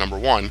not. Number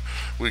one,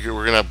 we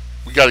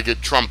got to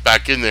get Trump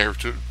back in there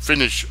to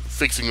finish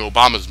fixing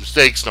Obama's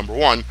mistakes. Number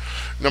one.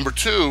 Number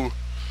two,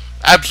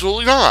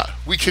 absolutely not.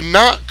 We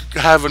cannot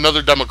have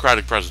another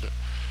Democratic president,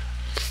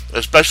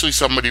 especially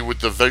somebody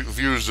with the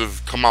views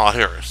of Kamala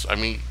Harris. I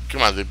mean,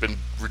 come on, they've been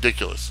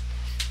ridiculous.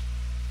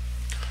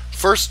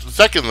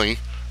 Secondly,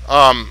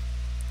 the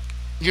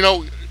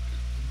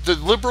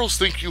liberals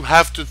think you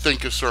have to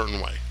think a certain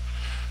way.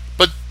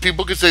 But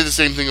people could say the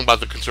same thing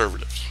about the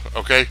conservatives,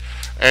 okay?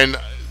 And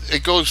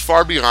it goes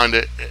far beyond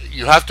it.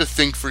 You have to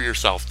think for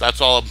yourself. That's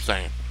all I'm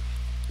saying.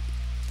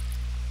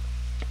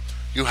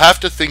 You have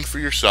to think for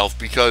yourself,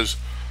 because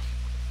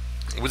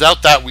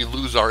without that, we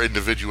lose our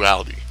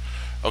individuality.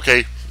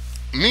 Okay?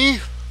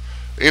 Me,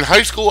 in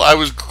high school, I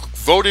was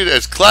voted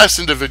as class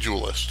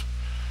individualist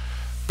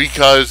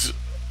because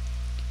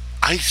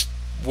I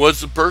was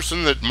the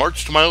person that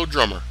marched to my old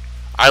drummer.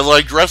 I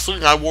liked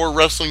wrestling. I wore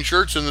wrestling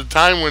shirts in the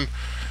time when,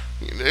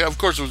 of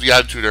course, it was the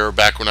Attitude Era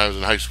back when I was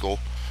in high school.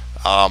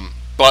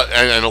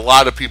 And a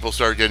lot of people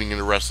started getting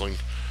into wrestling.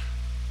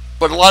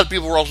 But a lot of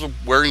people were also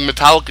wearing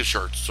Metallica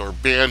shirts or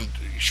band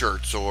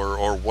shirts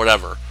or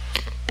whatever.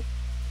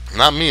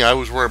 Not me. I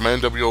was wearing my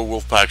NWO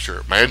Wolfpack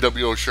shirt, my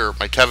NWO shirt,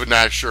 my Kevin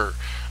Nash shirt,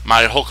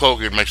 my Hulk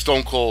Hogan, my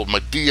Stone Cold, my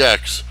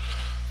DX.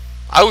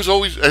 I was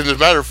always, and as a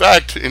matter of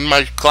fact, in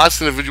my class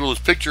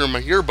individualist picture in my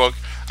yearbook,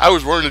 I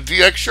was wearing a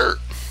DX shirt.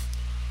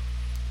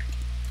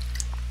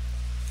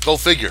 Go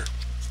figure.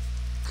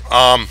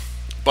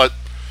 But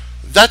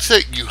that's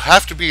it. You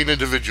have to be an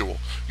individual.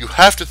 You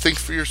have to think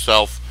for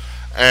yourself,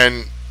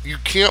 and you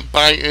can't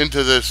buy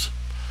into this.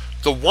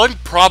 The one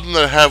problem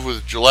that I have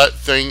with Gillette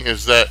thing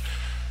is that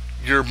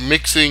you're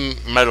mixing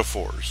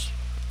metaphors,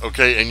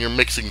 okay, and you're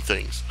mixing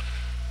things.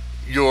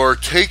 You're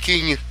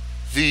taking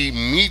the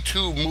Me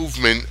Too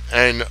movement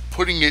and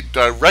putting it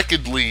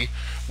directly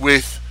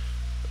with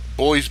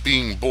boys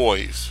being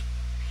boys.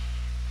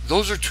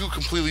 Those are two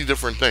completely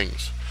different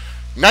things.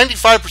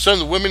 95% of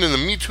the women in the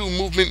Me Too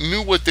movement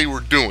knew what they were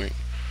doing.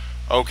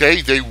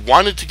 Okay, they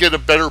wanted to get a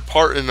better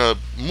part in a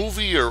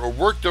movie or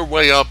work their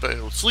way up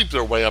and sleep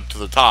their way up to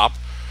the top.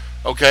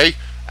 Okay,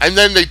 and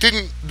then they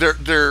didn't.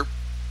 Their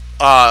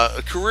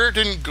career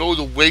didn't go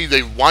the way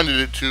they wanted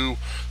it to,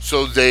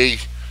 so they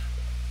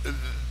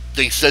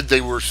said they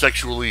were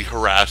sexually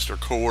harassed or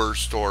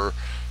coerced or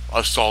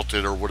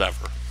assaulted or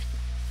whatever.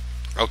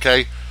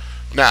 Okay,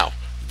 now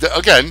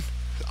again,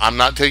 I'm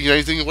not taking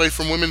anything away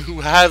from women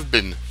who have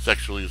been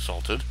sexually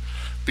assaulted,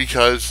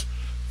 because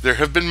there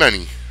have been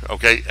many.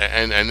 Okay,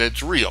 and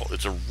it's real.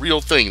 It's a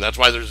real thing. That's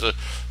why there's a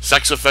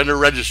sex offender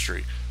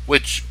registry,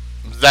 which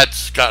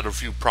that's got a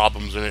few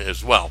problems in it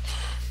as well.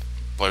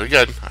 But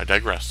again, I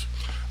digress.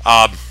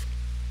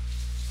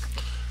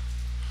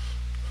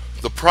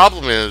 The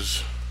problem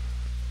is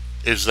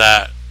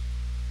that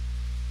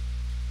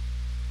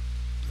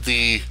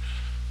the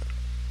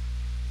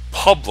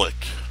public,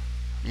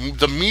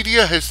 the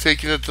media has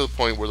taken it to the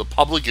point where the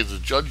public is a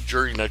judge,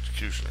 jury, and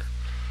executioner.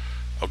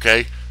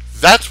 Okay?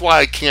 That's why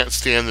I can't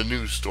stand the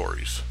news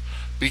stories.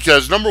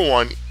 Because number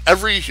one,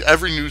 every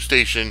news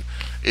station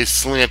is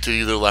slanted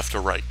either left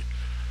or right.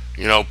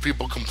 You know,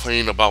 people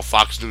complain about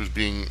Fox News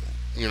being,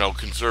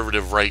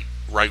 conservative right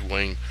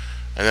wing,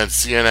 and then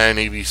CNN,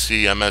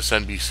 ABC,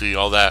 MSNBC,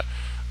 all that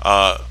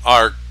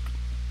are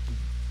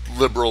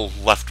liberal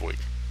left wing.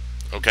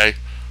 Okay?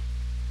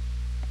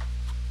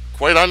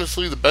 Quite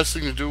honestly, the best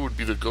thing to do would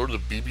be to go to the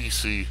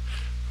BBC,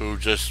 who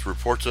just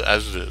reports it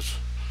as it is.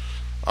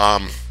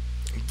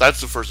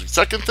 That's the first thing.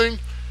 Second thing,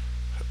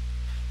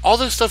 all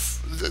this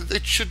stuff,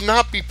 it should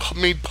not be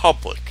made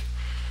public.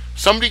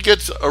 Somebody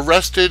gets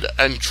arrested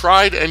and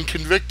tried and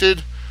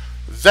convicted,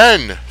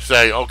 then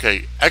say,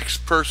 okay, X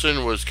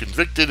person was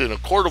convicted in a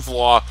court of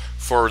law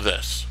for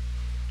this.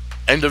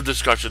 End of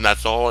discussion.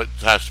 That's all it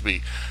has to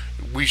be.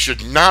 We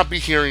should not be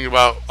hearing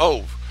about,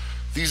 oh,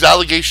 these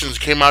allegations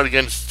came out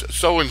against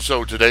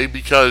so-and-so today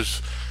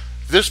because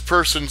this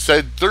person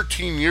said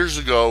 13 years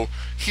ago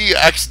he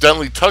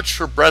accidentally touched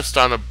her breast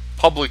on a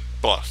public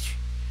bus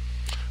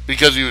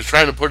because he was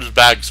trying to put his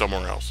bag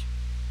somewhere else.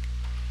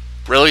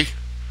 Really?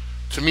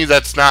 To me,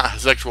 that's not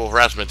sexual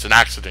harassment. It's an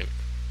accident.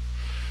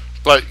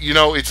 But,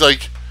 it's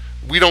like,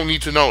 we don't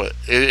need to know it.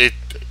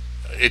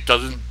 It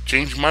doesn't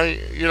change my,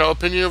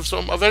 opinion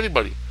of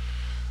anybody,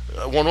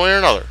 one way or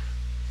another.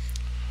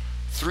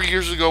 3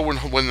 years ago, when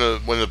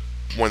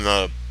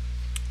the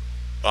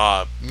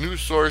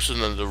news source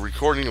and then the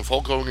recording of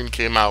Hulk Hogan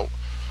came out,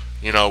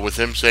 with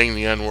him saying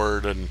the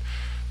N-word, and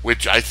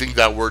which I think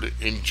that word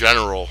in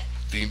general,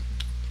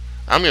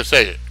 I'm going to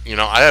say it,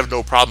 I have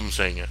no problem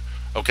saying it,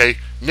 okay?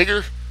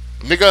 Nigga,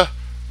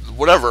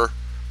 whatever,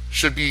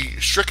 should be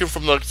stricken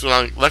from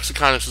the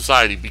lexicon of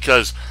society,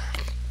 because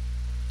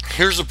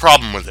here's the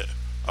problem with it,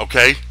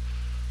 okay?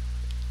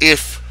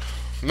 If,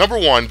 number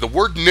one, the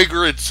word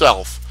nigger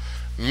itself,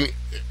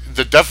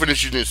 the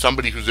definition is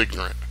somebody who's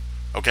ignorant,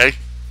 okay?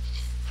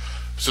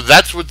 So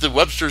that's what the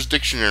Webster's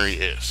Dictionary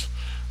is,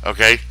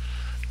 okay?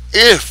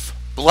 If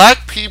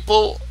black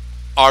people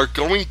are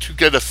going to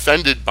get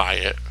offended by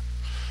it,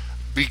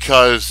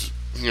 because,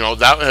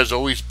 that has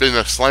always been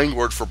a slang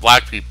word for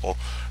black people,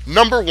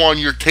 number one,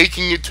 you're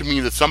taking it to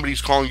mean that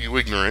somebody's calling you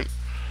ignorant,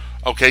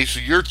 okay? So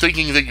you're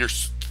thinking that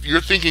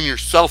you're thinking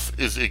yourself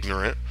is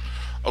ignorant,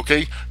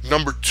 okay?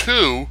 Number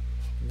two,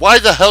 why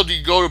the hell do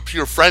you go to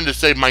your friend to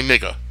say my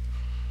nigga?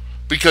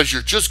 Because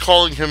you're just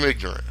calling him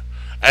ignorant,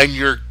 and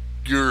you're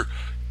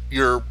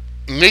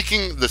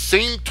making the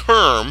same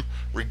term,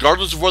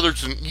 regardless of whether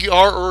it's an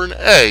ER or an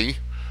A,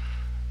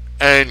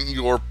 and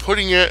you're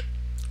putting it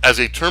as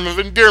a term of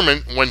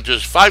endearment when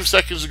just 5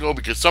 seconds ago,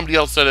 because somebody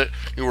else said it,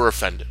 you were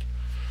offended.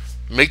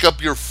 Make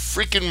up your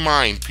freaking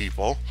mind,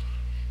 people.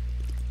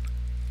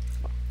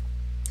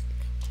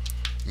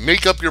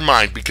 Make up your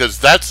mind, because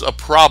that's a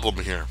problem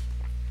here.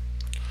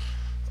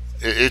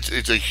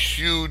 It's a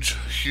huge,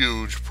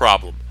 huge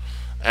problem,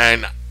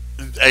 and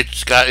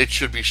it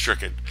should be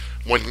stricken.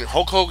 When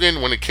Hulk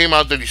Hogan, when it came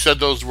out that he said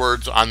those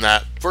words on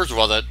that, first of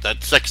all,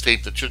 that sex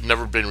tape that should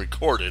never have been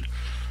recorded,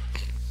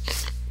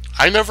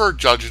 I never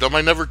judged him. I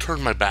never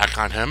turned my back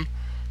on him.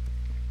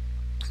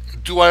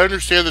 Do I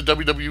understand the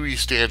WWE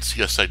stance?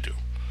 Yes, I do.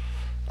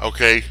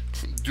 Okay.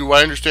 Do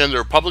I understand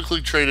they're a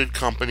publicly traded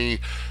company?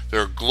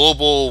 They're a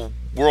global,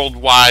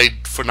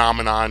 worldwide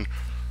phenomenon.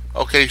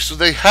 Okay, so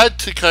they had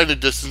to kind of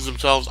distance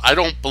themselves. I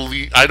don't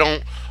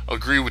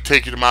agree with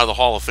taking him out of the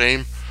Hall of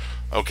Fame.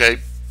 Okay,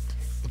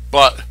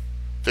 but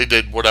they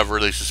did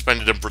whatever. They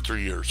suspended him for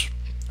 3 years,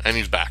 and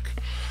he's back,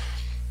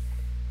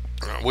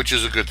 which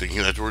is a good thing.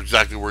 That's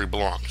exactly where he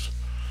belongs.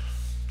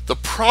 The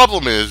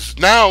problem is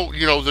now,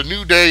 the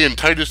New Day and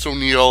Titus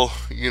O'Neil,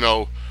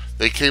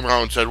 they came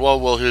out and said,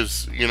 well,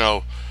 his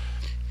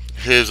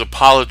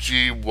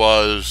apology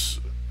was,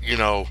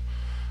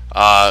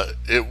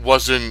 it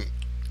wasn't,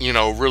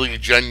 really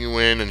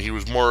genuine, and he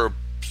was more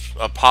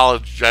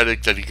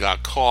apologetic that he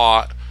got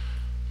caught.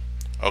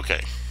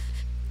 Okay.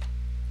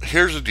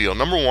 Here's the deal.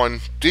 Number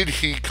one, did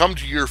he come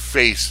to your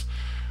face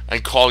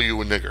and call you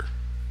a nigger?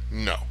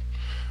 No.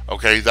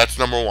 Okay, that's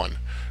number one.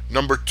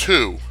 Number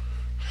two,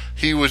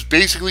 he was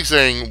basically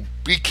saying,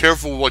 be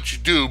careful what you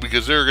do,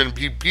 because there are going to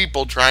be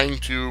people trying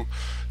to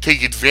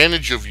take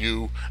advantage of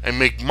you and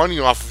make money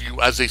off of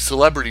you as a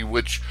celebrity,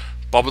 which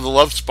Bubba the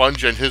Love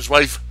Sponge and his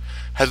wife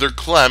Heather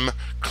Clem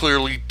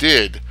clearly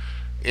did,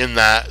 in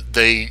that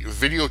they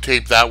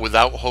videotaped that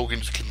without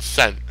Hogan's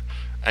consent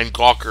and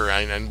Gawker,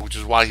 and which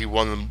is why he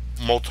won the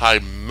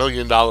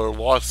multi-million-dollar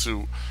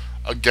lawsuit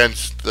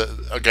against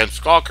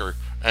Gawker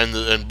and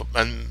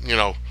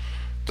the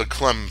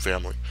Clem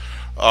family,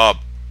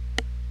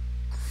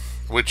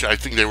 which I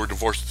think they were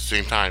divorced at the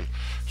same time,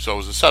 so it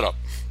was a setup,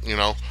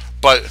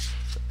 but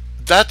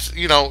that's,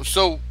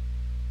 so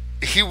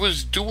he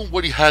was doing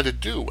what he had to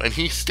do, and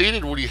he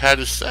stated what he had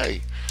to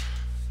say.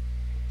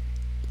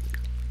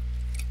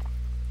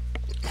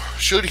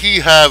 Should he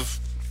have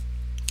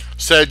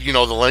said, the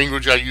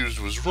language I used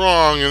was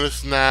wrong and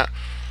this and that,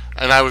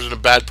 and I was in a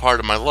bad part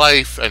of my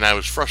life, and I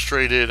was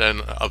frustrated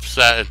and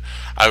upset, and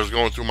I was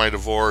going through my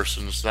divorce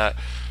and this and that?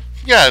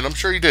 Yeah, and I'm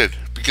sure he did,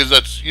 because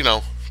that's,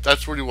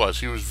 that's what he was.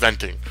 He was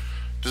venting.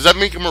 Does that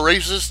make him a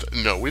racist?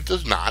 No, it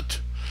does not.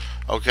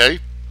 Okay?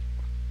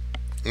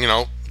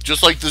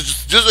 Just like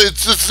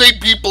it's the same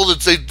people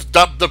that say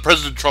the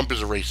President Trump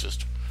is a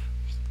racist.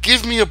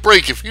 Give me a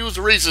break. If he was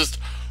a racist,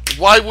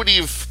 why would he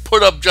have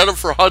put up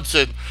Jennifer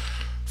Hudson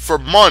for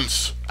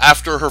months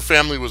after her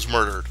family was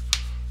murdered?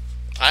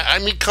 I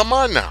mean, come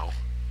on now.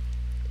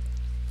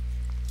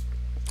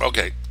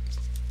 Okay.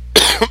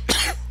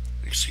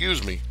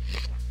 Excuse me.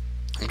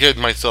 I'm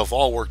getting myself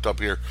all worked up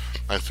here.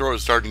 My throat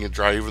is starting to get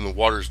dry. Even the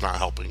water's not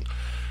helping.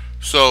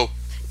 So,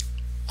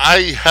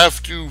 I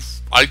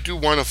do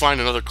want to find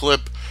another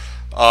clip.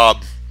 And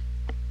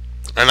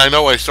I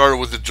know I started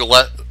with the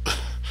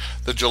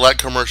Gillette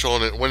commercial,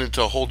 and it went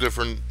into a whole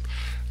different,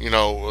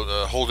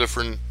 a whole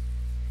different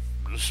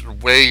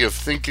way of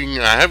thinking.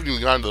 I haven't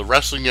even gotten to the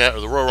wrestling yet, or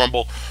the Royal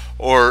Rumble,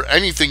 or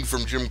anything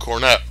from Jim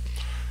Cornette,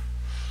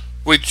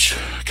 which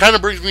kind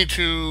of brings me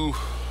to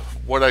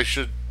what I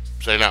should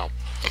say now.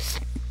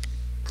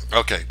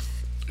 Okay,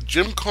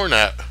 Jim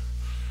Cornette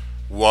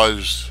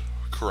was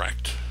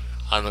correct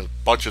on a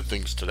bunch of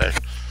things today.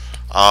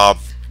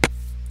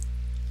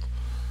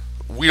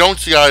 We don't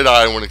see eye to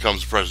eye when it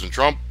comes to President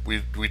Trump.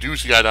 We do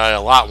see eye to eye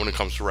a lot when it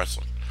comes to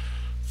wrestling.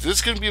 This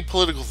is going to be a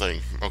political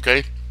thing,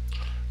 okay?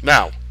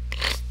 Now,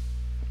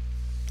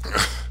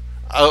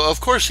 of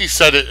course he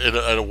said it in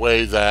a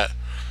way that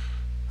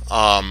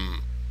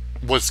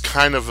was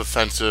kind of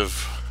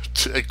offensive.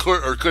 It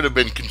could have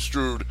been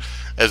construed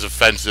as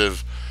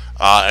offensive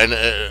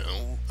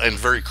and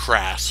very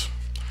crass.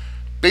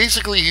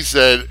 Basically, he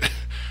said,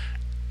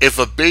 if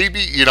a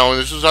baby, and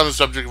this was on the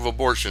subject of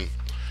abortion,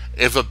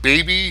 if a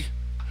baby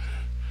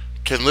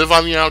can live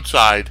on the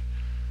outside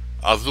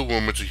of the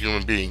womb, it's a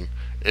human being.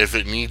 If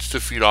it needs to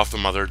feed off the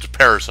mother, it's a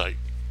parasite.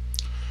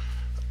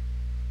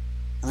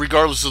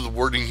 Regardless of the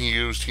wording he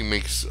used, he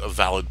makes a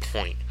valid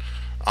point.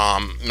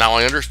 Now,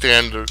 I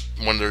understand that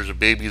when there's a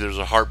baby, there's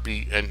a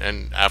heartbeat,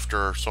 and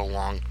after so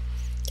long.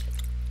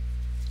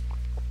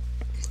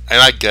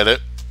 And I get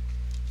it.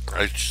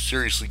 I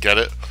seriously get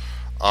it.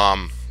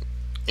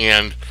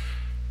 And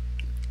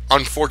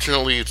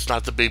unfortunately, it's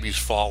not the baby's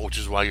fault, which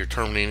is why you're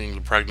terminating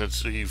the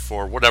pregnancy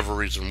for whatever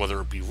reason,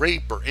 whether it be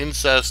rape or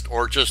incest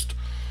or just...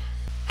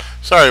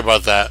 Sorry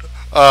about that.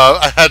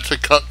 I had to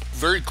cut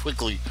very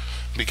quickly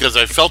because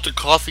I felt a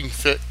coughing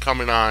fit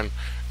coming on,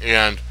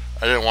 and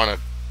I didn't want to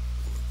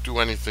do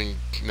anything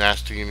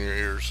nasty in your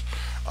ears.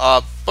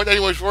 But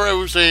anyways, what I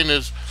was saying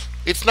is,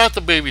 it's not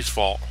the baby's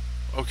fault,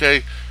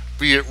 okay?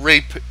 Be it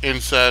rape,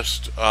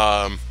 incest,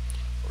 or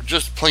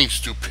just plain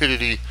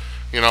stupidity.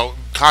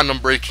 Condom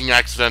breaking,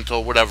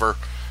 accidental, whatever.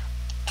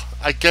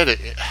 I get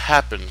it. It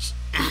happens.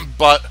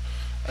 But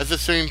at the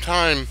same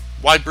time,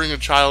 why bring a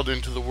child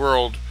into the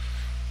world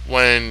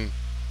when,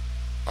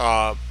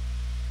 when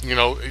you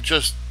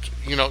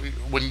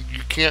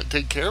can't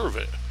take care of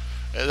it?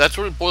 That's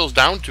what it boils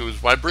down to,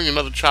 is why bring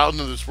another child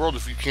into this world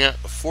if you can't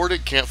afford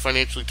it, can't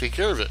financially take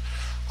care of it?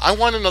 I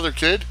want another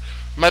kid.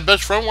 My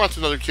best friend wants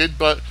another kid,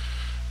 but,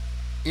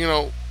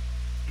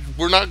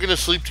 we're not going to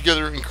sleep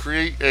together and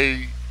create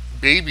a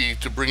baby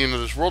to bring into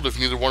this world if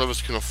neither one of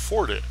us can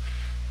afford it.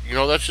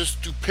 That's just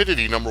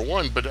stupidity, number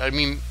one. But I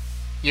mean,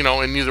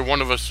 and neither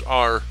one of us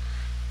are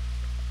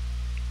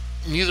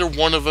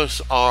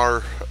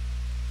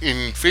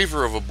in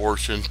favor of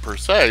abortion per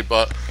se,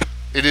 but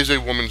it is a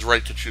woman's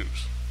right to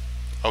choose.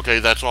 Okay,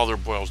 that's all there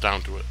boils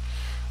down to it.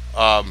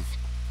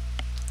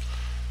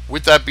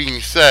 With that being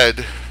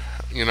said,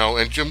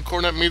 and Jim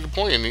Cornette made the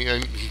point,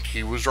 and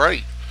he was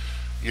right.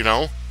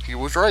 He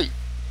was right.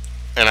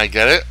 And I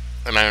get it,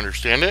 and I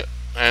understand it,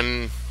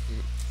 and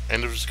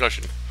end of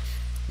discussion.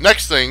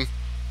 Next thing,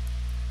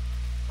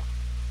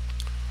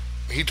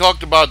 he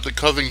talked about the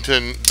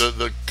Covington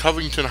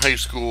High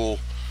School,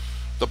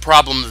 the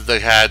problem that they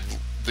had,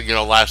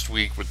 last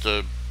week with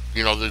the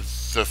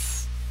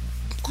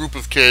group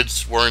of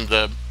kids wearing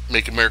the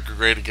Make America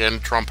Great Again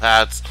Trump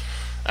hats,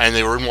 and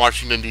they were in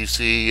Washington,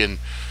 D.C., and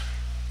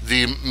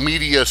the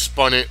media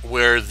spun it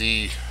where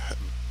the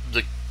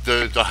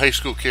high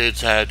school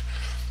kids had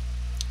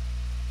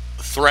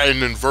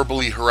threatened and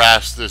verbally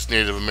harassed this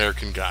Native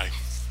American guy.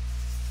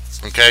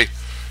 Okay?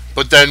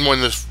 But then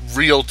when this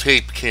real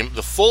tape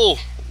the full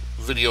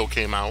video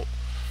came out,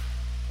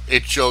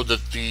 it showed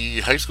that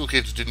the high school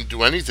kids didn't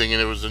do anything,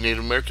 and it was the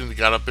Native Americans that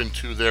got up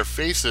into their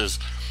faces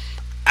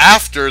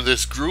after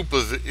this group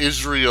of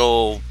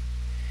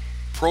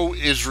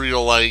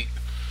pro-Israelite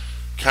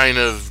kind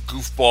of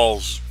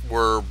goofballs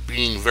were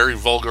being very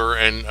vulgar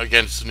and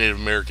against the Native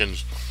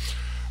Americans.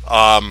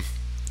 And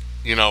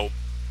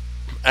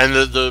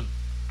the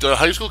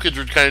high school kids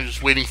were kind of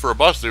just waiting for a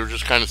bus. They were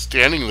just kind of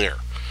standing there.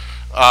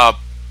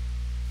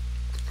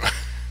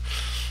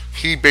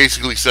 He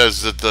basically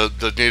says that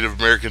the Native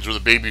Americans were the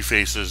baby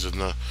faces,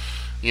 and the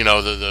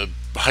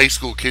high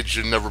school kids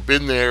should have never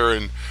been there,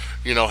 and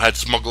had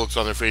smug looks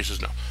on their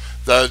faces. No,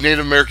 the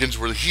Native Americans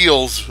were the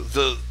heels.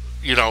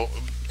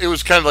 It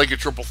was kind of like a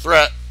triple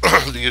threat.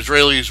 The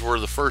Israelis were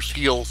the first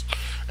heels,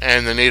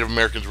 and the Native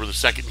Americans were the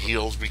second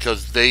heels,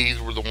 because they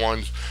were the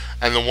ones,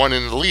 and the one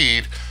in the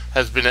lead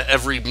has been at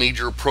every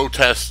major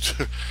protest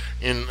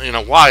in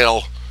a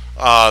while.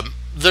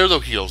 They're the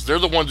heels. They're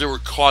the ones that were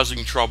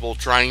causing trouble,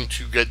 trying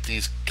to get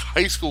these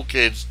high school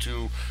kids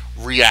to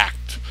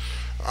react.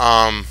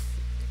 And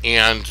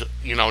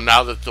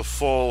now that the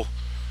full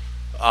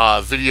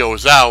video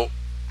is out,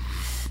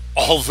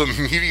 all the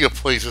media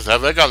places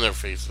have egg on their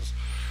faces,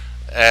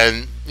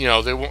 and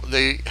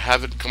they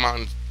haven't come out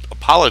and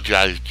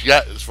apologized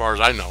yet, as far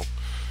as I know.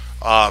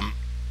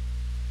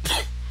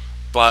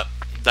 But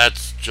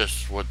that's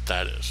just what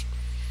that is.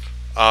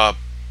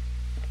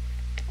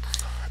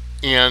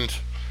 And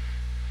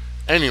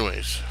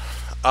anyways,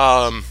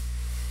 now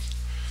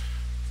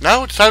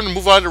it's time to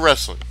move on to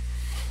wrestling.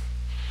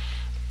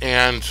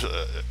 And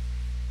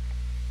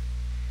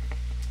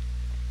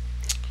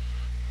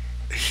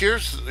here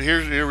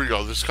we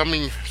go. This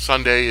coming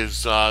Sunday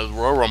is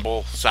Royal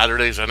Rumble.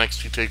 Saturday's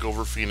NXT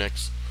TakeOver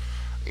Phoenix.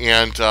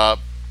 And I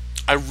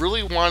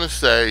really want to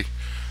say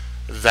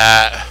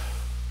that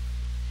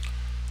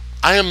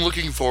I am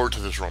looking forward to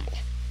this Rumble.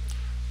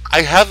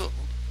 I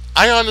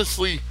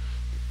honestly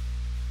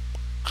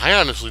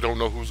don't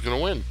know who's going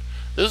to win.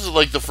 This is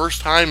like the first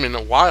time in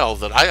a while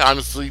that I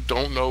honestly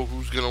don't know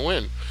who's going to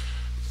win.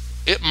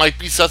 It might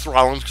be Seth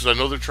Rollins, because I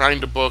know they're trying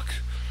to book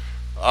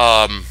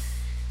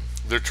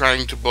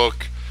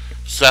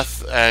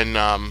Seth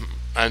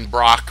and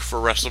Brock for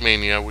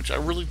WrestleMania, which I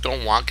really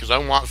don't want, because I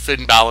want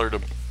Finn Balor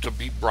to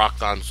beat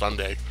Brock on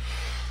Sunday.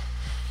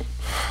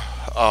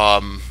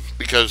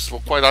 Because,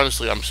 well, quite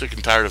honestly, I'm sick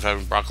and tired of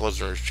having Brock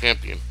Lesnar as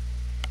champion.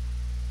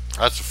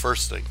 That's the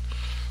first thing.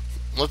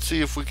 Let's see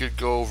if we could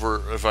go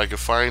over, if I could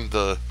find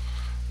the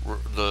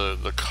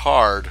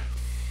card.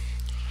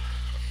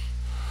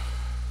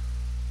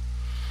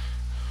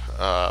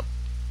 There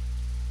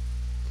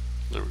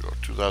we go,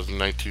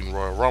 2019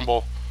 Royal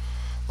Rumble.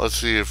 Let's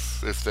see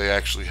if they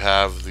actually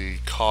have the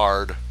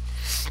card,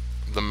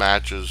 the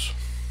matches.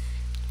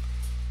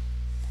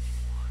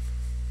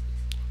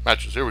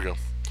 Here we go.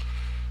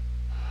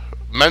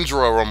 Men's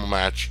Royal Rumble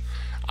match.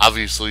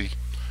 Obviously,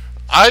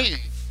 I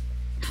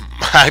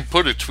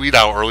put a tweet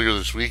out earlier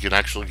this week and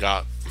actually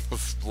got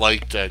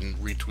liked and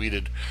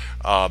retweeted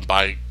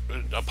by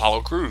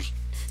Apollo Crews.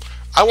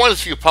 I want to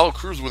see Apollo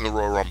Crews win the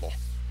Royal Rumble.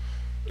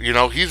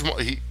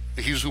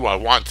 He's who I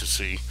want to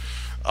see.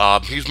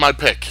 He's my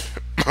pick.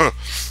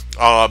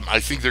 I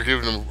think they're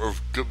giving him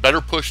a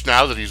better push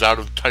now that he's out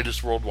of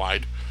Titus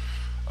Worldwide.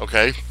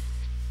 Okay?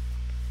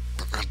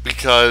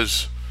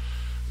 Because,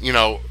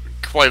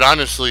 quite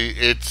honestly,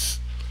 it's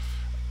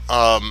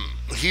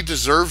he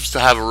deserves to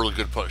have a really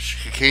good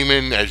push. He came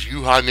in as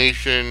Yuha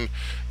Nation,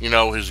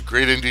 his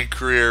great indie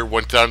career,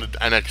 went down to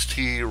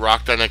NXT,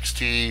 rocked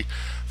NXT,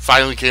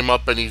 finally came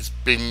up, and he's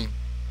been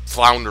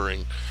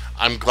floundering.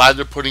 I'm glad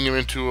they're putting him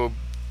into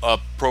a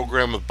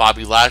program with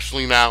Bobby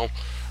Lashley now,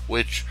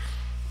 which,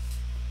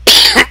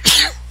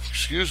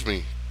 excuse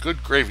me,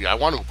 good gravy. I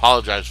want to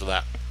apologize for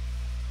that.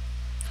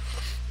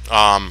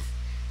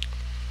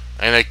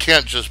 And I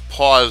can't just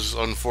pause,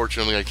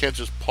 unfortunately, I can't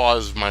just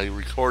pause my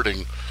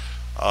recording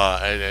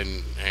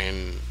and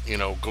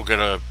go get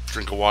a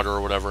drink of water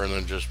or whatever and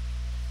then just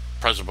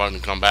press a button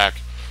and come back.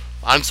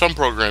 On some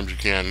programs you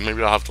can.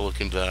 Maybe I'll have to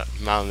look into that.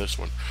 Not on this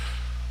one.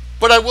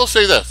 But I will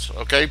say this,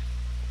 okay?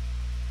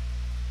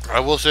 I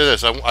will say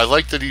this. I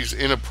like that he's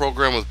in a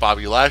program with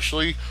Bobby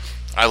Lashley.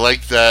 I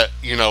like that,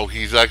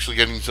 he's actually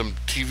getting some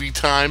TV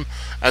time.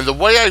 And the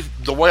way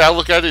I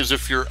look at it is,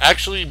 if you're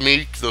actually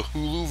make the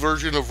Hulu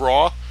version of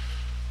Raw,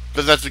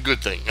 then that's a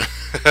good thing.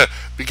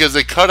 Because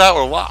they cut out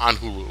a lot on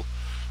Hulu.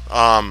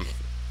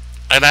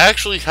 And I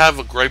actually have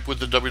a gripe with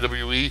the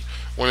WWE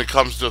when it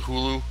comes to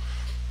Hulu,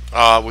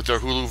 with their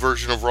Hulu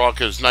version of Raw,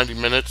 because 90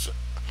 minutes.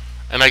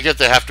 And I get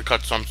they have to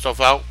cut some stuff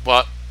out,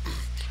 but,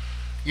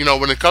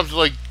 when it comes to,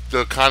 like,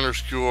 the Connor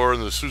Skewer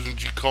and the Susan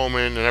G.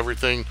 Komen and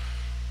everything,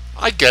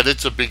 I get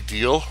it's a big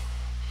deal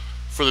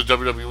for the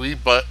WWE,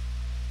 but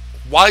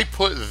why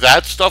put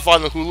that stuff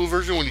on the Hulu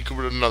version when you could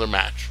put another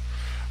match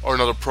or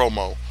another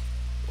promo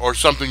or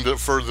something to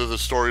further the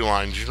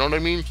storylines? You know what I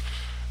mean?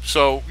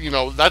 So,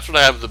 that's what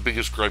I have the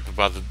biggest gripe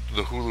about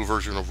the Hulu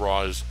version of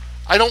Raw is,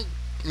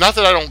 not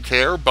that I don't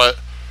care, but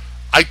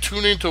I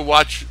tune in to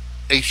watch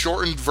a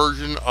shortened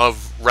version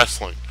of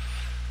wrestling,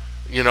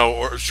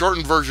 or a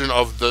shortened version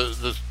of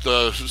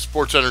the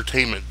sports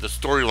entertainment, the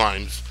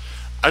storylines.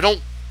 I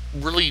don't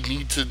really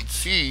need to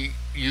see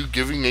you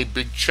giving a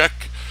big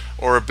check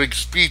or a big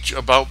speech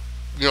about,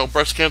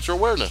 breast cancer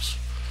awareness.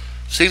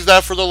 Save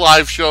that for the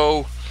live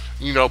show,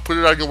 put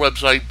it on your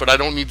website, but I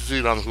don't need to see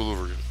it on the Hulu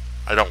version.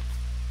 I don't.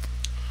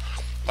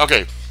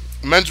 Okay,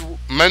 men's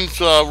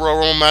Royal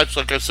Rumble match,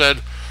 like I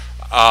said,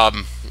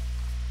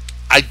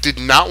 I did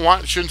not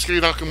want Shinsuke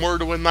Nakamura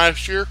to win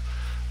last year,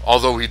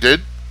 although he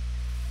did.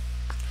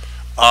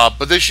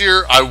 But this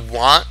year, I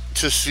want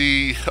to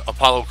see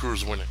Apollo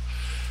Crews win it.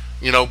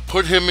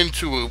 Put him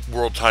into a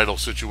world title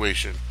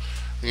situation.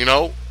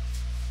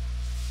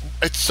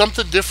 It's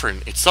something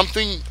different. It's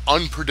something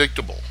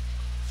unpredictable.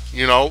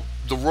 The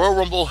Royal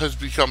Rumble has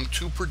become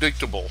too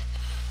predictable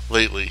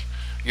lately,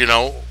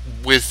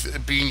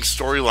 with being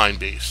storyline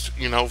based.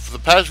 For the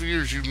past few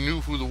years, you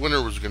knew who the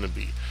winner was going to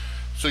be.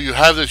 So you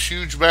have this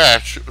huge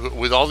match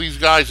with all these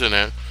guys in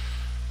it,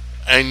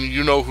 and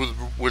you know who the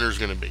winner's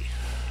going to be.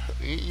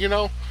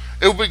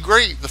 It would be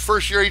great. The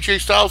first year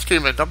AJ Styles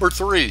came in number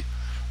 3,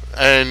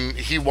 and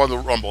he won the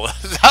Rumble.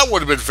 That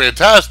would have been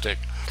fantastic,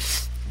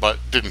 but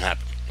didn't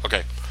happen.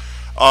 Okay,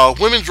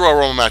 women's Royal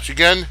Rumble match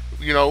again.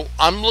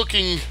 I'm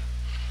looking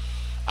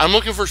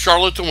for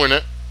Charlotte to win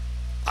it.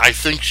 I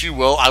think she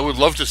will. I would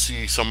love to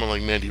see someone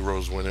like Mandy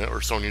Rose win it, or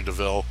Sonya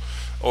Deville,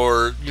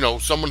 or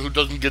someone who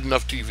doesn't get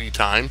enough TV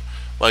time,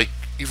 like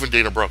even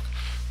Dana Brooke,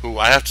 who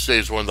I have to say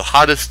is one of the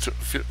hottest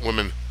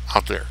women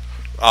out there.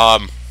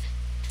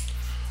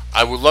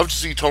 I would love to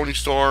see Toni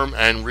Storm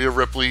and Rhea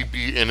Ripley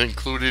be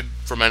included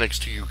from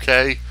NXT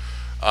UK.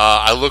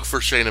 I look for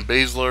Shayna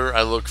Baszler.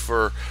 I look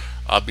for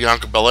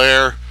Bianca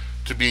Belair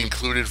to be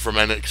included from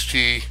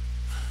NXT.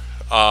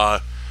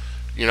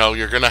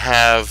 You're going to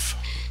have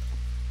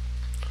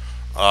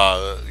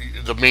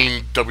the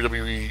main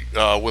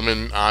WWE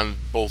women on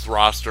both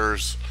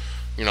rosters.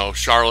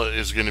 Charlotte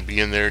is going to be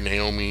in there,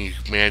 Naomi,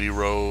 Mandy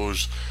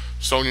Rose,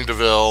 Sonya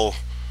Deville,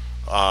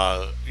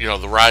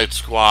 the Riot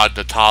Squad,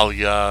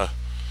 Natalya,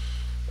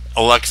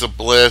 Alexa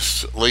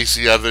Bliss,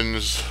 Lacey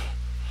Evans,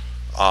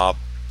 and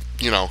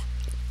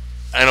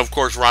of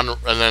course Ronda,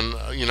 and then,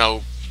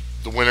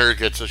 the winner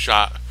gets a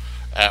shot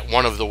at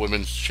one of the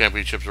women's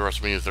championships at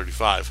WrestleMania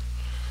 35.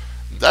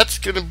 That's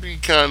going to be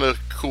kind of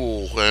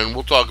cool, and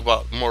we'll talk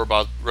more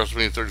about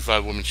WrestleMania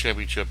 35 Women's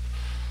Championship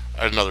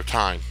at another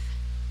time.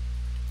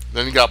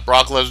 Then you got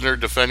Brock Lesnar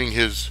defending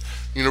his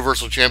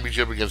Universal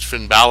Championship against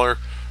Finn Balor.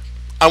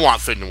 I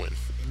want Finn to win.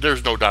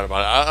 There's no doubt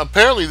about it.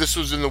 Apparently this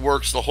was in the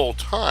works the whole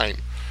time,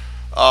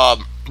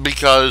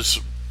 because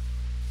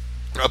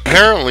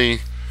apparently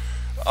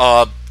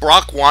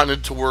Brock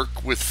wanted to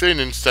work with Finn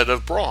instead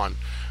of Braun,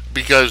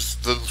 because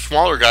the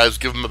smaller guys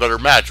give him a better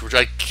match, which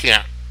I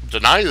can't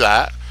deny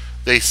that.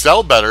 They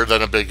sell better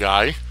than a big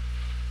guy,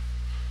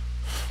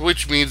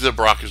 which means that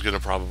Brock is going to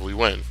probably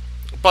win.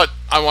 But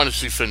I want to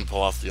see Finn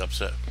pull off the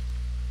upset.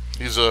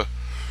 He's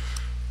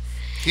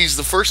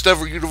the first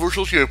ever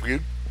Universal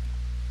Champion,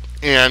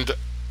 and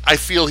I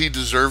feel he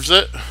deserves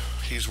it.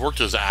 He's worked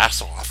his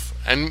ass off,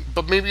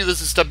 but maybe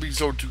this is stepping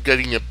stone to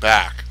getting it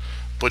back,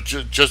 but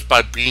just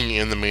by being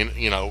in the main,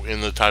 in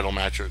the title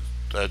match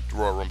at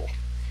Royal Rumble.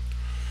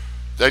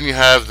 Then you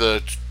have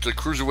the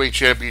Cruiserweight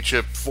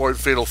Championship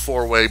Fatal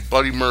 4-Way,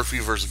 Buddy Murphy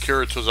versus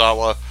Akira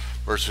Tozawa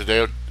versus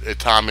Hideo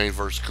Itami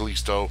versus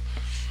Kalisto.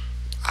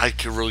 I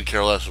could really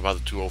care less about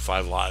the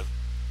 205 Live.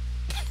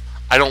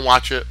 I don't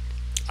watch it.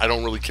 I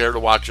don't really care to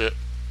watch it.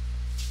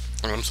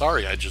 And I'm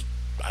sorry, I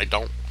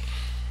don't.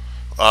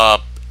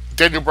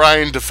 Daniel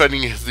Bryan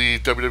defending the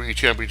WWE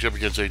Championship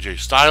against AJ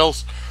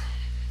Styles.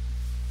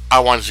 I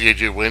want to see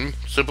AJ win,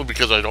 simply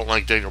because I don't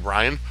like Daniel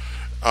Bryan.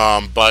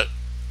 But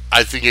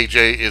I think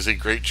AJ is a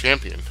great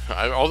champion.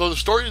 Although the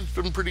story has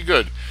been pretty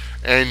good.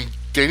 And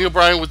Daniel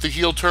Bryan with the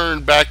heel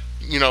turn back,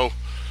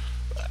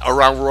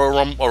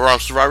 around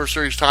Survivor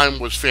Series time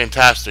was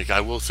fantastic.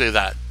 I will say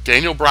that.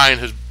 Daniel Bryan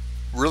has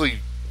really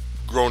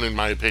grown, in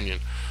my opinion.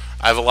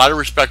 I have a lot of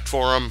respect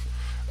for him.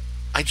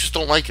 I just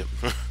don't like him.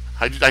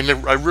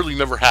 I really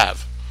never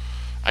have.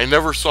 I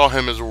never saw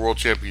him as a world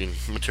champion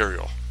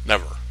material.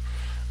 Never.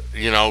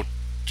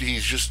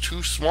 He's just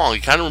too small. He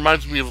kind of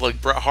reminds me of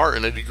like Bret Hart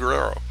and Eddie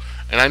Guerrero.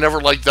 And I never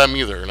liked them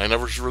either. And I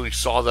never really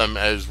saw them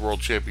as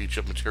world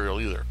championship material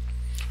either.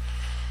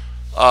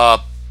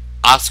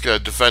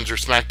 Asuka defends her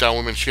SmackDown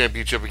Women's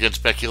Championship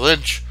against Becky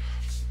Lynch.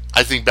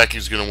 I think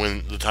Becky's going to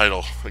win the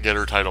title, get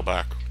her title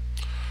back.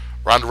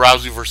 Ronda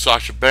Rousey versus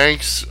Sasha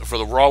Banks for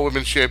the Raw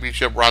Women's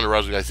Championship. Ronda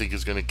Rousey, I think,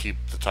 is going to keep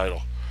the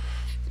title.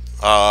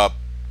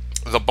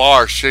 The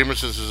Bar,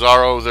 Sheamus and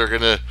Cesaro, they're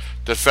going to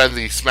defend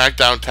the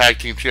SmackDown Tag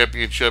Team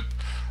Championship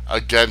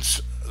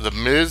against The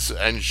Miz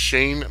and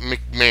Shane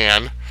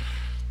McMahon.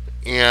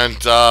 And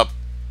I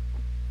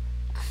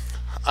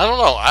don't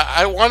know.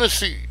 I want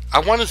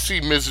to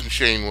see Miz and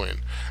Shane win,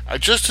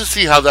 just to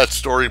see how that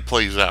story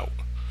plays out.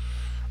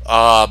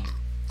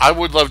 I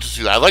would love to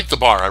see that. I like The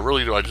Bar. I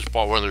really do. I just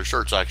bought one of their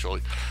shirts,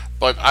 actually.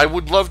 But I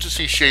would love to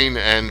see Shane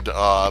and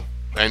The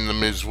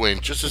Miz win,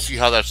 just to see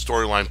how that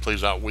storyline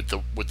plays out with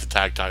the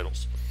tag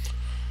titles.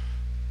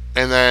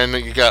 And then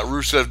you got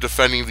Rusev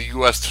defending the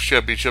U.S.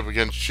 Championship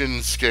against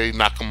Shinsuke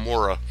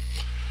Nakamura.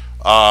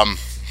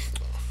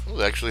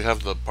 They actually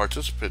have the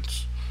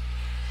participants.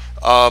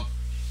 I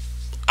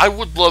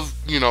would love,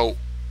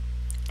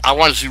 I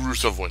want to see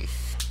Rusev win.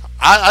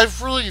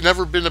 I've really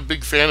never been a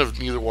big fan of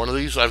neither one of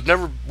these. I've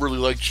never really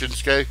liked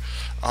Shinsuke.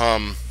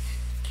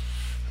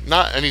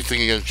 Not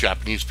anything against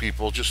Japanese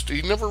people. Just,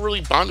 he never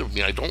really bonded with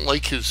me. I don't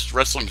like his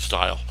wrestling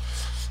style.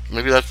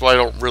 Maybe that's why I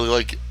don't really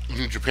like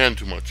New Japan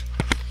too much.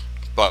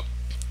 But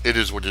it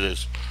is what it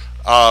is.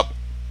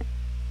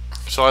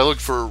 So I look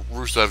for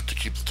Rusev to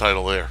keep the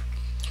title there.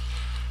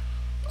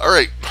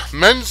 Alright,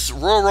 men's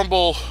Royal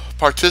Rumble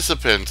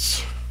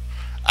participants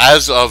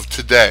as of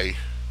today.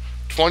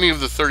 20 of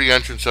the 30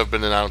 entrants have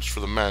been announced for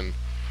the men.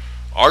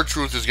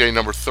 R-Truth is getting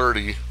number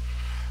 30.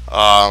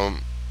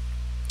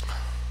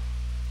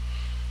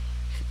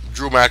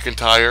 Drew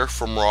McIntyre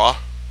from Raw.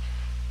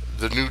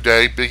 The New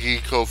Day, Big E,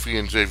 Kofi,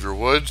 and Xavier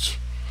Woods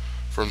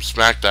from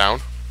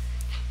SmackDown.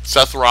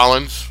 Seth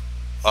Rollins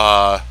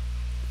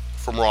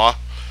from Raw.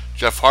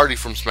 Jeff Hardy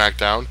from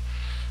SmackDown.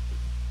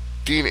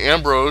 Dean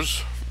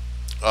Ambrose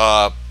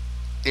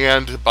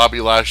and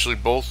Bobby Lashley,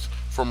 both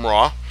from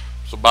Raw.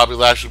 So Bobby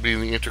Lashley, being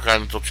the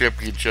Intercontinental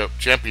Championship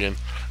champion,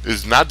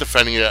 is not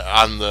defending it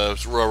on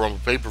the Royal Rumble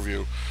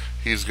pay-per-view.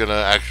 He's going to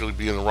actually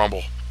be in the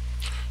Rumble.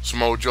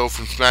 Samoa Joe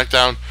from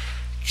SmackDown.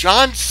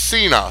 John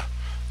Cena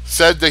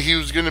said that he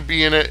was going to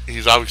be in it.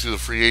 He's obviously the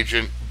free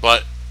agent,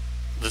 but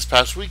this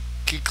past week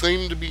he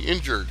claimed to be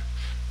injured.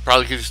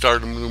 Probably because he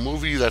started a new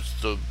movie. That's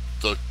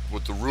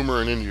what the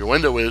rumor and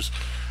innuendo is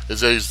that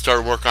he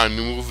started work on a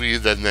new movie,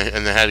 and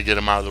they had to get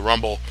him out of the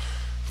Rumble.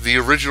 The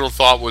original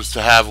thought was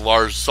to have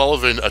Lars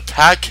Sullivan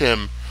attack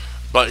him,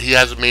 but he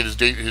hasn't made his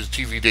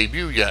TV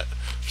debut yet,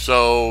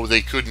 so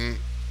they couldn't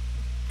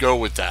go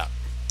with that.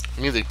 I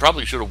mean, they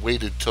probably should have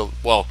waited till,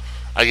 well,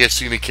 I guess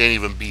Cena can't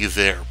even be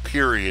there,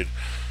 period.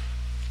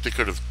 They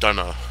could have done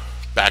a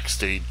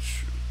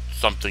backstage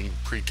something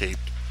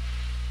pre-taped.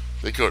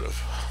 They could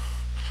have.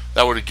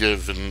 That would have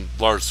given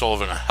Lars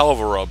Sullivan a hell of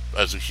a rub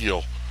as a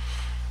heel.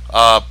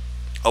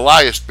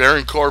 Elias,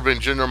 Baron Corbin,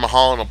 Jinder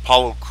Mahal, and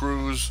Apollo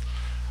Crews,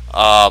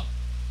 all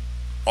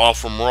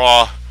from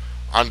Raw.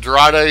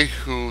 Andrade,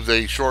 who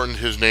they shortened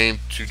his name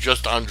to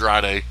just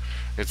Andrade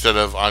instead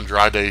of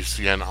Andrade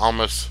Cien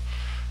Almas.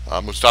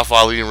 Mustafa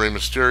Ali and Rey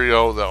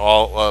Mysterio, they're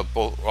all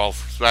from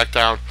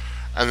SmackDown.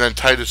 And then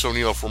Titus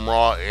O'Neil from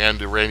Raw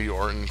and Randy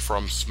Orton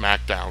from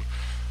SmackDown.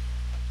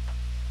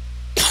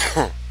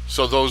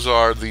 So those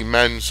are the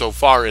men so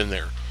far in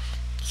there.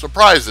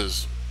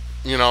 Surprises.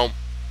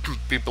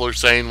 People are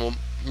saying, well,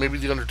 maybe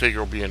The Undertaker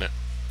will be in it.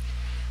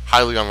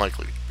 Highly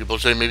unlikely. People are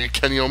saying maybe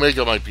Kenny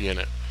Omega might be in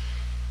it.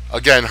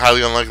 Again,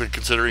 highly unlikely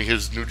considering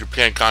his New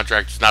Japan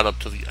contract is not up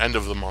to the end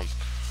of the month.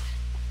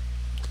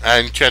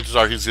 And chances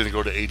are he's going to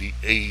go to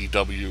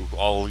AEW,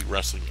 All Elite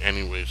Wrestling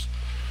anyways.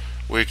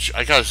 Which,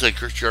 I gotta say,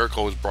 Chris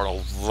Jericho has brought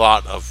a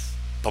lot of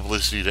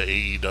publicity to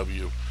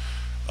AEW.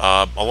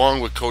 Along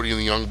with Cody and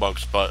the Young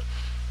Bucks, but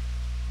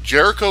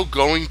Jericho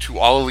going to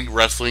All Elite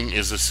Wrestling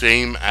is the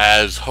same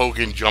as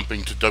Hogan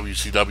jumping to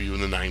WCW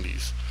in the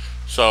 90s.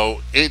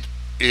 So, it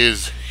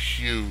is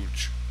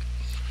huge.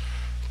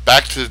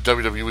 Back to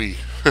WWE.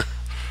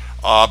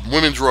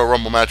 Women's Royal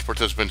Rumble match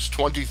participants,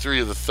 23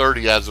 of the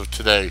 30 as of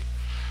today.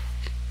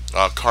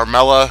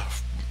 Carmella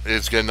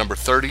is getting number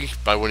 30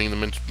 by winning the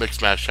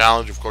Mixed Match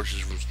Challenge. Of course, she's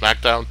from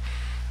SmackDown.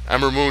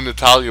 Ember Moon,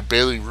 Natalya,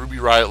 Bayley, Ruby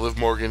Riott, Liv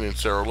Morgan, and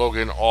Sarah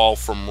Logan, all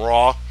from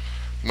Raw.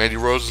 Mandy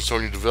Rose and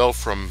Sonya Deville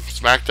from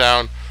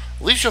SmackDown.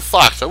 Alicia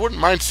Fox, I wouldn't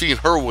mind seeing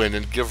her win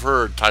and give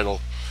her a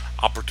title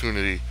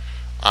opportunity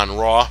on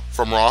Raw,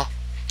 from Raw.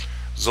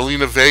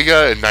 Zelina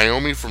Vega and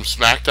Naomi from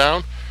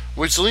SmackDown,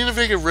 which Zelina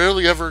Vega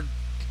rarely ever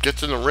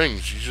gets in the ring.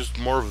 She's just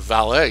more of a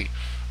valet,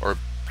 or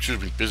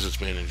business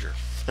manager.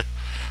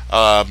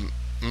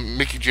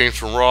 Mickie James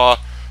from Raw,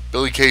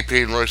 Billie Kay,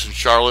 Peyton Royce, and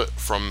Charlotte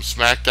from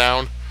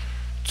SmackDown.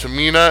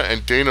 Tamina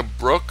and Dana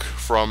Brooke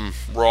from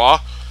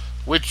Raw,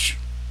 which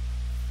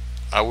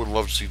I would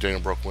love to see Dana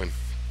Brooke win.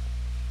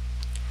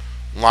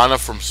 Lana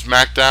from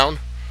SmackDown.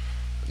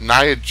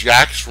 Nia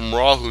Jax from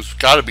Raw, who's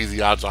got to be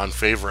the odds-on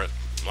favorite.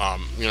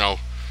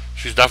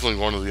 She's definitely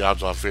one of the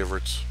odds-on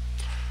favorites.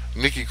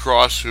 Nikki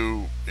Cross,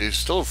 who is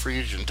still a free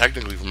agent,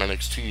 technically from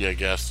NXT, I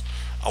guess.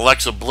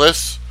 Alexa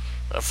Bliss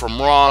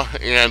from Raw,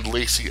 and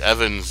Lacey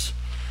Evans,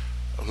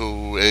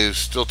 who is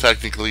still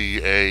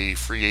technically a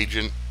free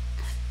agent,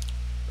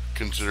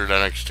 considered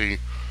NXT.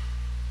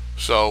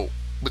 So,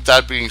 with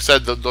that being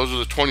said, those are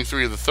the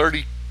 23 of the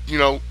 30,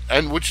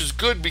 and which is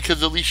good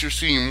because at least you're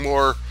seeing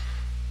more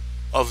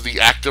of the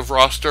active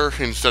roster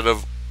instead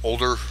of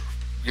older,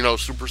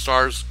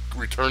 superstars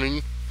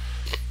returning.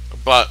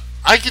 But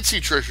I could see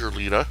Trish or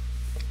Lita.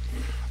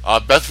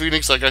 Beth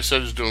Phoenix, like I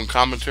said, is doing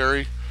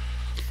commentary.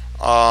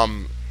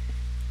 Trish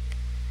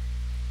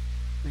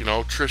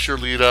or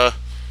Lita,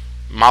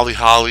 Molly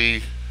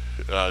Holly.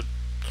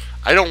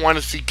 I don't want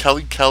to see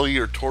Kelly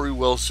or Tori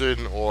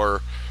Wilson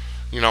or,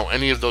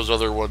 any of those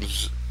other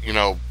ones,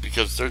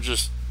 because they're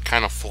just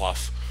kind of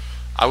fluff.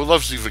 I would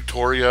love to see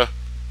Victoria.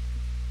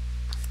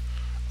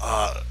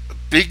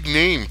 Big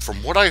name,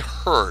 from what I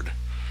heard.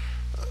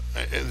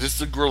 This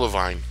is a Gorilla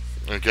Vine,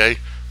 okay?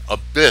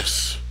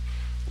 Abyss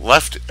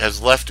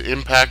has left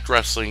Impact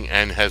Wrestling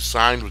and has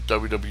signed with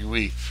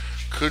WWE.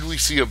 Could we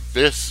see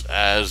Abyss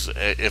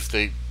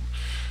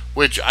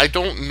which I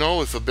don't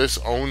know if Abyss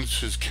owns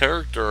his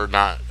character or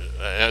not,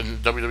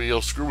 and WWE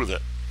will screw with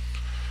it.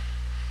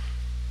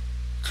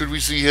 Could we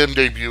see him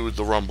debut at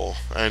the Rumble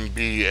and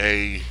be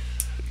a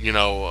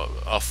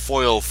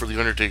foil for The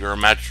Undertaker, a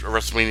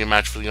WrestleMania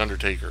match for The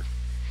Undertaker?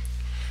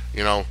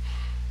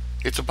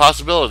 It's a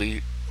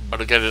possibility, but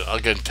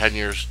again, 10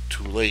 years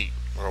too late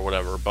or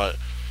whatever, but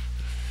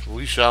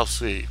we shall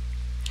see.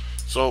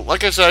 So,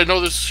 like I said, I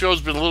know this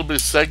show's been a little bit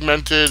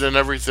segmented and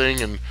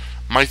everything, and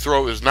my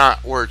throat is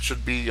not where it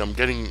should be. I'm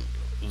getting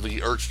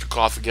the urge to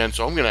cough again,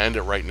 so I'm going to end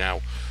it right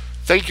now.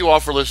 Thank you all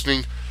for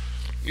listening.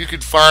 You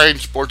can find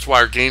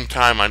SportsWire Game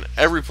Time on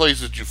every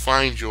place that you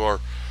find your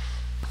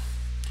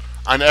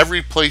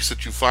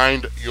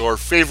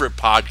favorite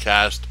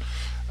podcast.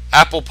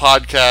 Apple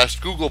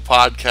Podcast, Google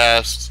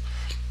Podcasts,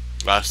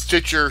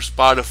 Stitcher,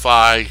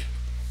 Spotify.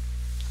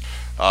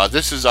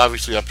 This is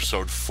obviously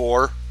episode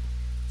 4.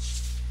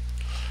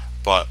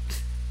 But,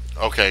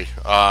 okay.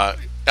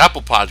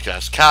 Apple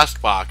Podcasts,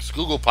 CastBox,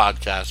 Google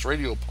Podcasts,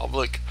 Radio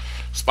Public,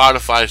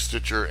 Spotify,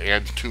 Stitcher,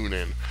 and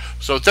TuneIn.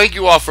 So thank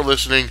you all for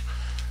listening.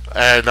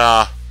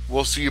 And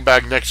we'll see you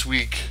back next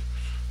week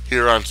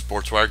here on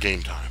SportsWire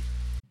Game Time.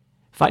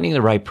 Finding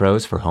the right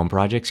pros for home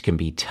projects can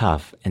be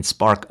tough and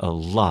spark a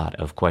lot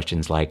of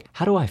questions like,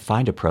 how do I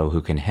find a pro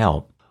who can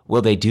help?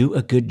 Will they do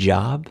a good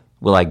job?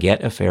 Will I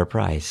get a fair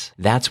price?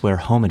 That's where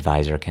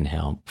HomeAdvisor can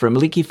help. From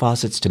leaky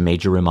faucets to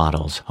major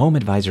remodels,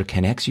 HomeAdvisor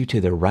connects you to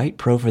the right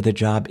pro for the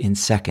job in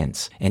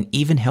seconds and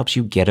even helps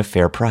you get a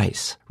fair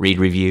price. Read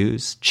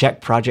reviews,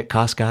 check project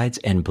cost guides,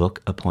 and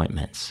book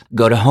appointments.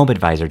 Go to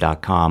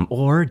HomeAdvisor.com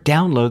or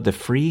download the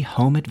free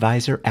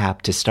HomeAdvisor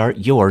app to start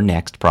your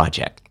next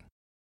project.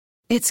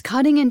 It's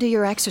cutting into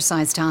your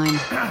exercise time.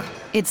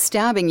 It's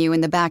stabbing you in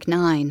the back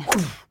 9.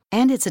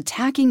 And it's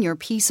attacking your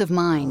peace of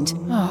mind.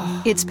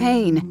 It's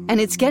pain,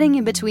 and it's getting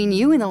in between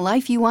you and the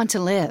life you want to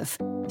live.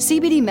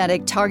 CBD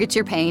Medic targets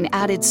your pain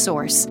at its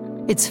source.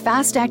 It's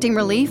fast-acting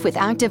relief with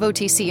active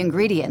OTC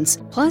ingredients,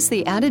 plus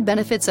the added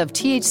benefits of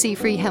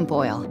THC-free hemp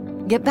oil.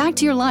 Get back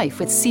to your life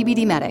with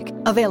CBD Medic,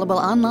 available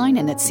online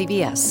and at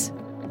CVS.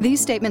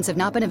 These statements have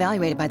not been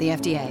evaluated by the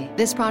FDA.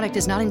 This product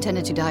is not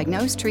intended to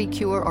diagnose, treat,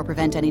 cure, or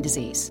prevent any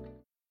disease.